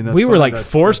fantastic. I mean, that's we were fine. like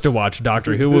That's- forced to watch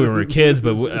Doctor Who when we were kids,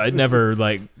 but I never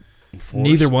like.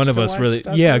 Neither one of to us watch really.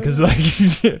 Doctor Yeah, Who? because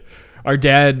like our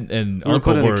dad and We were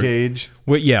uncle put in were. a cage.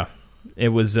 Yeah, it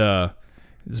was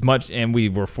as much, and we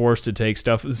were forced to take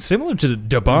stuff similar to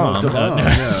the Bomb.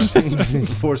 Yeah.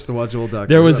 Forced to watch old Doctor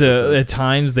There Who was episodes. at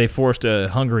times they forced a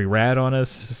hungry rat on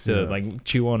us to like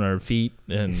chew on our feet,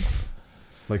 and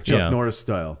like Chuck yeah. Norris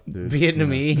style, dude.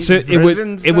 Vietnamese. so it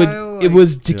prison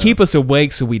was to Yeah. keep us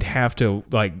awake, so we'd have to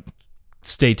like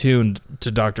stay tuned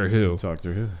to Doctor Who.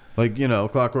 Doctor Who, like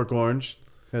Clockwork Orange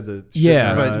had the shit in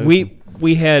Yeah, their but eyes.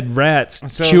 we had rats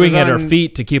So it chewing was at our on-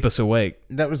 feet to keep us awake.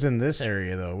 That was in this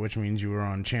area though, which means you were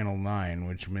on Channel 9,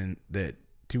 which meant that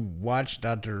to watch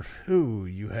Doctor Who,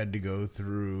 you had to go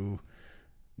through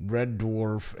Red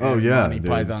Dwarf and Oh, yeah, Monty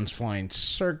dude. Python's Flying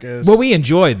Circus. Well, we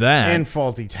enjoyed that. and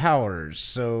Faulty Towers,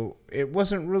 so it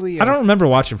wasn't really. I don't remember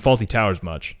watching Faulty Towers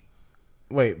much.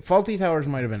 Wait. Faulty Towers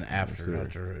might have been after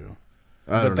Doctor Who.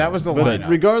 I don't But that know. was the But lineup.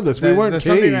 regardless, we The weren't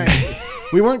Sunday caged. night-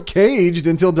 We weren't caged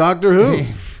until Doctor Who.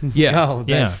 Yeah, Oh,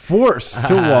 yeah. that's Forced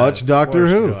to watch Doctor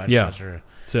Forced to Who, watch Yeah. Doctor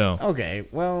So Who. Okay,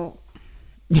 well,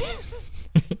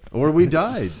 or we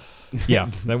died yeah,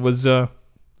 that was.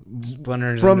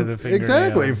 splinters from into the fingernails.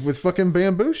 exactly with fucking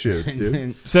bamboo shoots,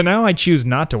 dude. So now I choose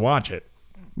not to watch it.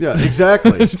 Yeah,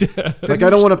 exactly. Like I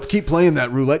don't want to keep playing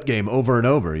that roulette game over and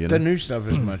over. The new stuff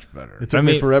is much better. It took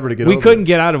me forever to get. We over couldn't it.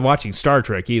 get out of watching Star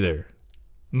Trek either.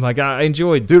 Like I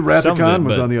enjoyed. Dude, Wrath some of of Khan it,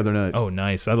 was but- on the other night. Oh,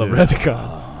 nice! I love Wrath of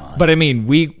Khan. But I mean,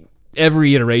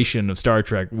 every iteration of Star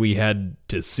Trek we had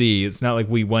to see. It's not like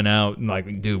we went out and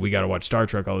like, dude, we got to watch Star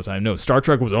Trek all the time. No, Star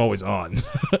Trek was always on.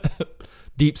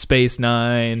 Deep Space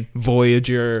Nine,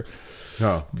 Voyager,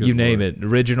 Oh, good you name Lord. it,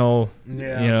 original.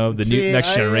 Yeah. The new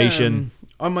Next Generation.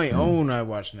 On my own, I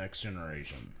watched Next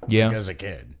Generation. Yeah. Like, as a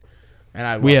kid, and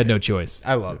I We loved had it. no choice.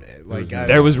 I loved it. Like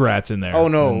There was rats in there. Oh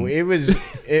no, And- it was.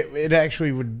 It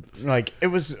actually would like. It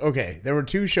was okay. There were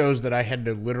two shows that I had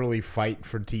to literally fight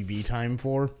for TV time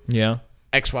for: yeah,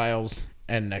 X-Files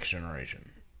and Next Generation.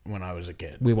 When I was a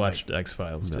kid, we watched X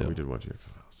Files No, too, we did watch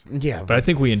X-Files. yeah, but I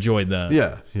think we enjoyed that.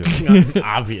 Yeah, yeah.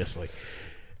 obviously.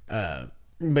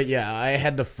 But yeah, I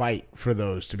had to fight for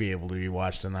those to be able to be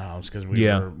watched in the house because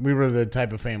we were the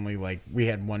type of family like we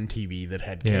had one TV that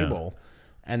had Yeah. cable,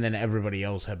 and then everybody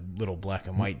else had little black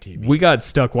and white TV. We got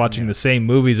stuck watching the same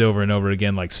movies over and over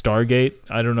again, like Stargate.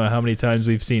 I don't know how many times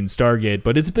we've seen Stargate,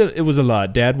 but it was a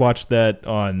lot. Dad watched that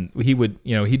on. He would,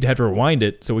 he'd have to rewind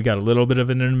it, so we got a little bit of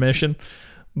an intermission.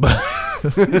 But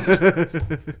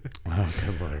Oh,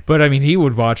 good Lord. but I mean, he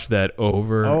would watch that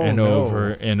over Oh, and no.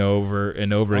 over and over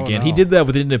and over Oh, again. He no. did that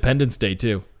with Independence Day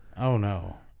too. Oh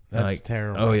no, that's Like,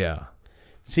 terrible. Oh yeah.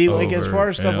 See, like as Over far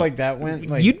as stuff and like that went,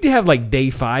 like You'd have like day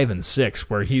 5 and 6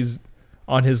 where he's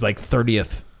on his like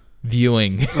 30th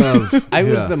viewing. I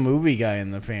was Yeah. the movie guy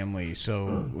in the family,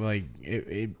 so like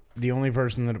the only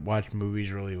person that watched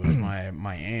movies really was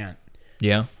my aunt,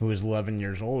 Yeah. who was 11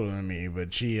 years older than me.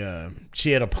 But she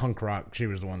had a punk rock. She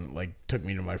was the one that like took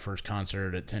me to my first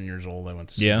concert at 10 years old. I went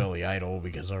to see Yeah. Billy Idol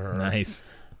because of her. Nice.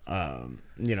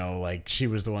 Like she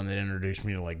was the one that introduced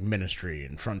me to like Ministry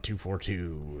and Front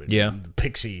 242 and Yeah. the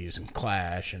Pixies and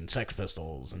Clash and Sex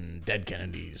Pistols and Dead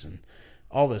Kennedys and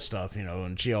all this stuff,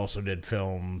 and she also did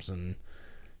films, and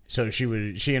so she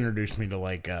introduced me to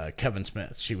like Kevin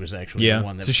Smith. She was actually the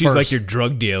one that So she's like first- your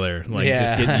drug dealer, like yeah,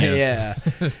 just getting you. yeah.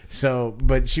 So,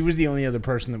 but she was the only other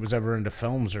person that was ever into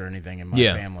films or anything in my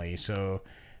Yeah. family. So,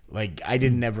 like, I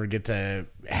didn't ever get to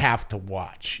have to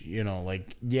watch.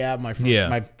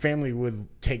 My family would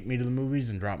take me to the movies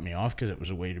and drop me off because it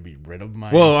was a way to be rid of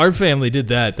my. Well, our family did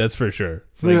that. That's for sure.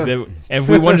 Like Yeah. and if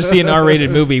we wanted to see an R-rated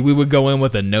movie, we would go in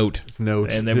with a note,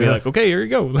 Note. and then be Yeah. like, "Okay, here you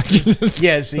go."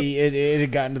 Yeah, see, it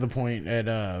had gotten to the point at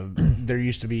there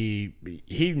used to be.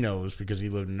 He knows because he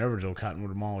lived in Eversville.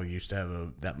 Cottonwood Mall used to have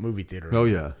that movie theater. Oh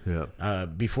yeah, yeah.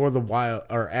 Before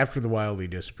after the Wildly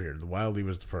disappeared. The Wildly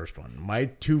was the first one. My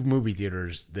two movie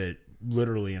theaters that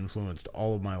literally influenced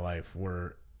all of my life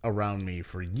were around me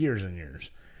for years and years.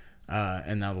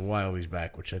 And now the Wildly's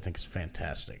back, which I think is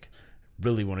fantastic.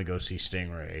 Really want to go see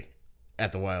Stingray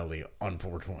at the Wildly on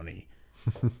 420.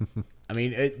 I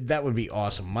mean, that would be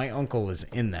awesome. My uncle is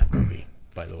in that movie,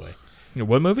 by the way.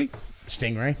 What movie?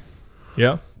 Stingray.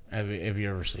 Yeah. Have you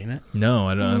ever seen it? No,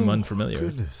 I'm unfamiliar.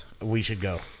 Goodness. We should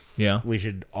go. Yeah. We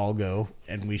should all go,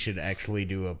 and we should actually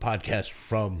do a podcast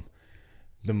from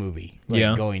the movie.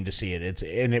 Yeah. Going to see it.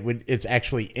 It's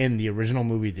actually in the original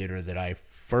movie theater that I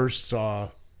first saw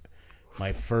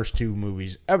my first two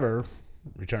movies ever,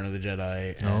 Return of the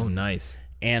Jedi and, nice.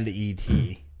 and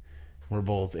E.T. were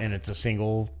both, and it's a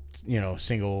single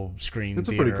screen It's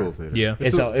a theater. pretty cool theater. Yeah.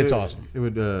 It's awesome. It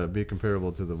would be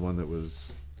comparable to the one that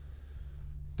was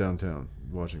downtown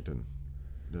Washington,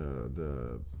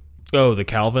 the The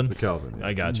Calvin. the Calvin. Yeah.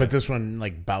 I got you. But this one,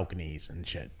 like, balconies and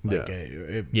shit. Like,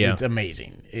 Yeah. It's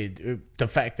amazing. The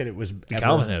fact that it was The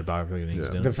Calvin had balconies. Yeah.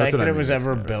 didn't the it? fact what that I it was mean.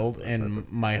 ever That's built in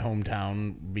my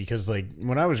hometown, because, like,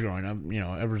 when I was growing up,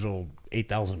 Eversole,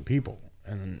 8,000 people,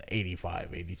 and then 85,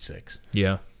 86.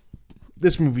 Yeah.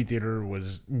 This movie theater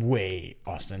was way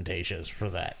ostentatious for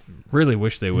that. Really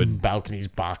wish they would Balconies,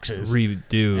 boxes.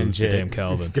 redo And the shit. damn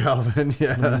Calvin. Calvin.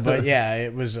 Yeah. But yeah,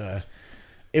 it was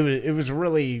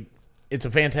really, it's a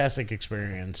fantastic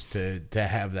experience to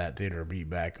have that theater be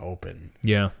back open.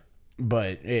 Yeah.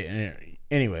 But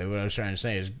anyway, what I was trying to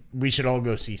say is we should all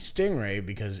go see Stingray,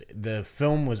 because the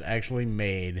film was actually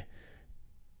made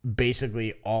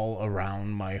basically all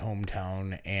around my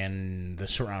hometown and the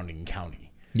surrounding county.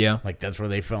 Yeah. Like, that's where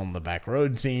they filmed the back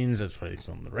road scenes. That's where they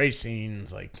filmed the race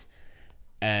scenes. Like,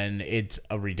 and it's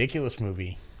a ridiculous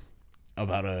movie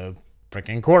about a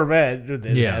freaking Corvette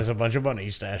that has a bunch of money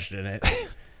stashed in it.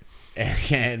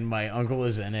 And my uncle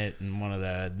is in it in one of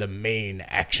the main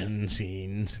action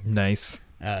scenes. Nice.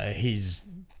 He's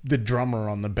the drummer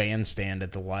on the bandstand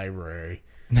at the library,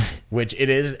 which it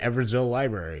is Eversole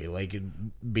Library. Like,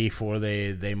 before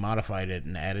they modified it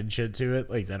and added shit to it,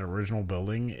 like that original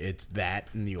building, it's that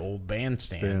in the old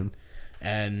bandstand.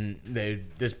 And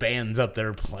this band's up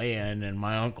there playing, and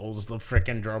my uncle's the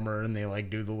frickin' drummer, and they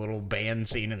like do the little band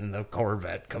scene, and then the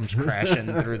Corvette comes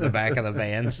crashing through the back of the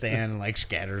bandstand and like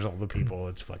scatters all the people.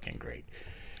 It's fucking great.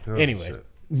 Anyway, shit.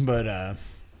 but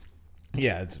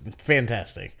yeah, it's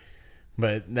fantastic.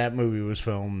 But that movie was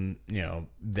filmed,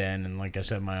 then, and like I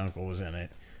said, my uncle was in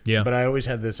it. Yeah. But I always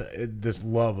had this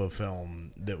love of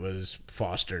film that was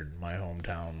fostered in my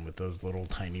hometown with those little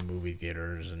tiny movie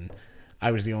theaters, and I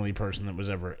was the only person that was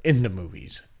ever into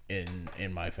movies in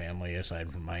my family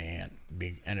aside from my aunt,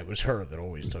 and it was her that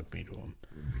always took me to them.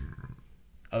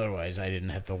 Otherwise, I didn't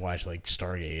have to watch like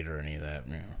Stargate or any of that.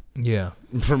 Yeah.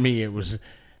 For me, it was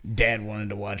Dad wanted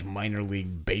to watch minor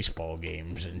league baseball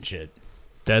games and shit.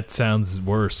 That sounds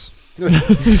worse.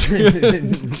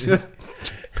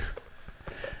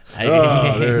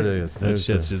 Oh, there it is. That's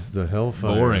There's just the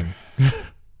hellfire. boring.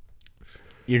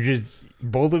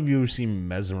 Both of you seem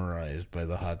mesmerized by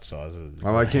the hot sauces.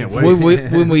 Oh, I can't wait.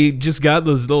 When we just got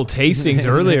those little tastings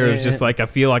earlier, it was just like I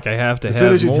feel like I have to As have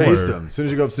soon as you more. taste them, as soon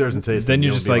as you go upstairs and taste Then them, you're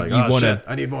you'll just be like, you "Oh, wanna shit,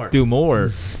 I need more. Do more.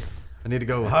 I need to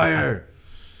go higher.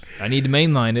 I need to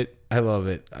mainline it. I love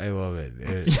it.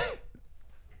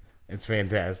 It's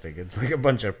fantastic. It's like a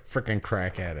bunch of freaking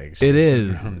crack addicts. It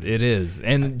is. It is.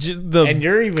 And And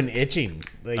you're even itching.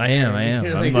 Like, I am.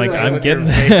 you're I'm like, I'm with getting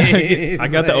your face. I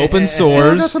got the open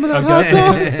sores. got some of that I've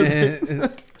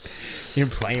hot got You're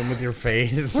playing with your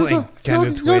face, What's like up? kind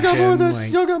of twitching.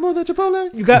 Like, Y'all got more than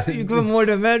Chipotle? You got more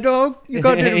than Mad Dog? You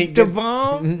got the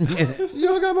bomb?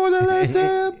 Y'all got more than last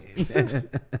dab?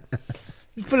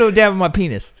 Put a little dab on my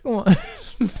penis. Come on.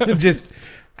 just,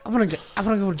 I'm gonna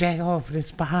go jack off this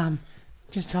bomb,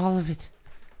 just all of it.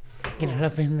 Get it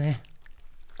up in there.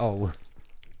 Oh, look.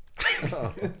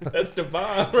 That's the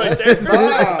bomb right there.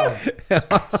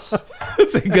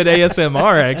 That's a good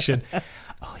ASMR action.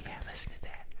 Oh yeah, listen to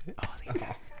that. Oh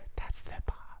yeah, that's the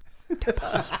bomb.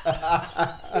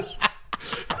 The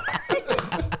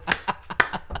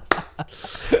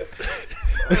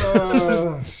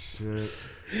Oh, shit.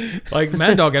 Like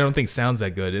Mad Dog, I don't think sounds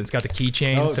that good. It's got the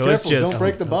keychain, so it's careful, just don't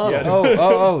break the bottle.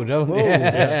 Don't.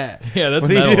 yeah, that's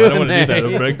What are you metal. I don't doing want to do that. there?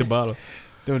 It'll break the bottle.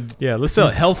 Don't. Yeah, let's sell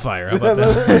Hellfire. How about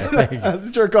that? Let's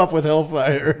jerk off with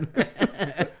hellfire.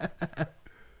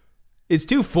 It's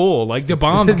too full. Like the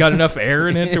bomb's got enough air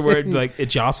in it to where it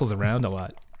jostles around a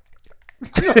lot.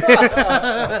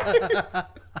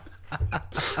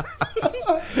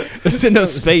 There's enough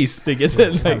space to get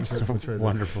that. Like,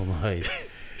 Wonderful noise.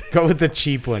 Go with the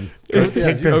cheap one. Take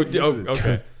the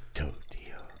okay.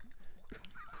 Tokyo.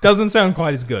 Doesn't sound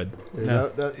quite as good.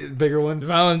 That bigger one.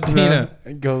 Valentina.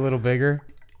 Go a little bigger.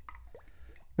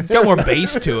 It's got more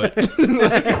bass to it.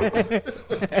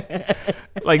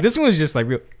 Like this one was just like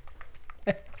real.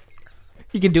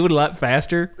 You can do it a lot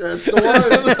faster. That's the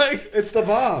one. It's the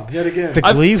bomb. Yet again. The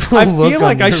gleeful I look feel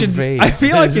like on I your should. face. I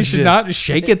feel like you is should just- not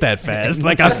shake it that fast.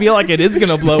 Like I feel like it is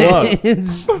gonna blow up.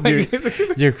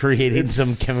 You're creating It's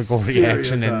some chemical serious,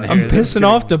 reaction in huh? there. I'm pissing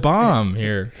off the bomb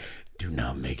here. Do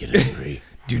not make it angry.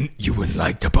 You wouldn't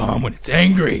like the bomb when it's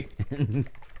angry.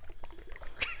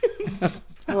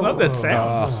 I love that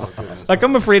sound. Like,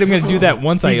 I'm afraid I'm going to do that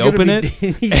once I He's gonna open be-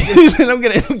 it. And I'm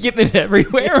getting it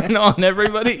everywhere and on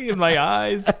everybody in my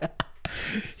eyes.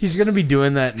 He's gonna be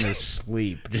doing that in his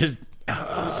sleep. Just,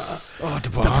 Oh, da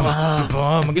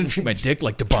bomb. I'm going to treat my dick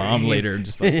like da bomb later.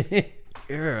 Just like,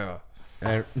 yeah.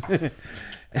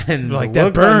 and Like, the that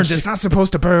look burns. on- It's not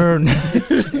supposed to burn.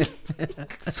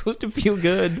 It's supposed to feel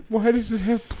good. Why does it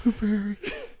have blueberry?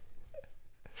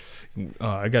 Oh,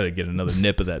 I got to get another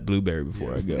nip of that blueberry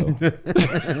before I go.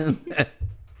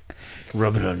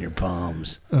 Rub it on your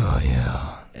palms. Oh,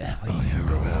 yeah.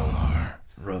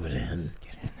 Rub it in.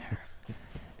 Get in there.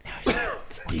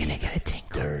 We're gonna get a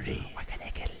tingle. Dirty. We're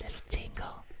gonna get a little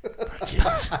tingle.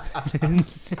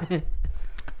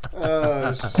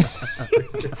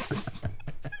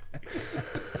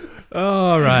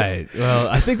 All right. Well,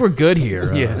 I think we're good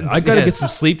here. I got to get some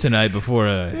sleep tonight before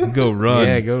I go run.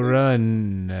 Yeah, go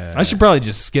run. I should probably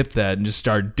just skip that and just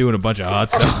start doing a bunch of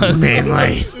hot sauce.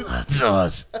 Mainly hot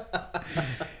sauce.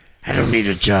 I don't need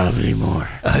a job anymore.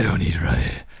 I don't need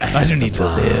I don't need to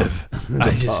live.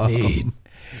 I just need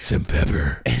some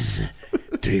pepper.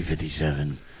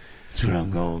 357. That's what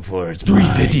I'm going for. It's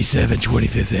 357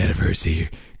 25th anniversary.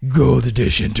 Gold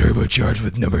edition turbocharged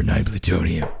with number 9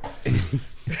 plutonium.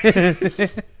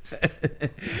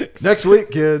 Next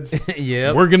week, kids.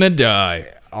 Yep. We're going to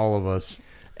die. All of us.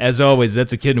 As always,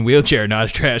 that's a kid in a wheelchair, not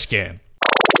a trash can.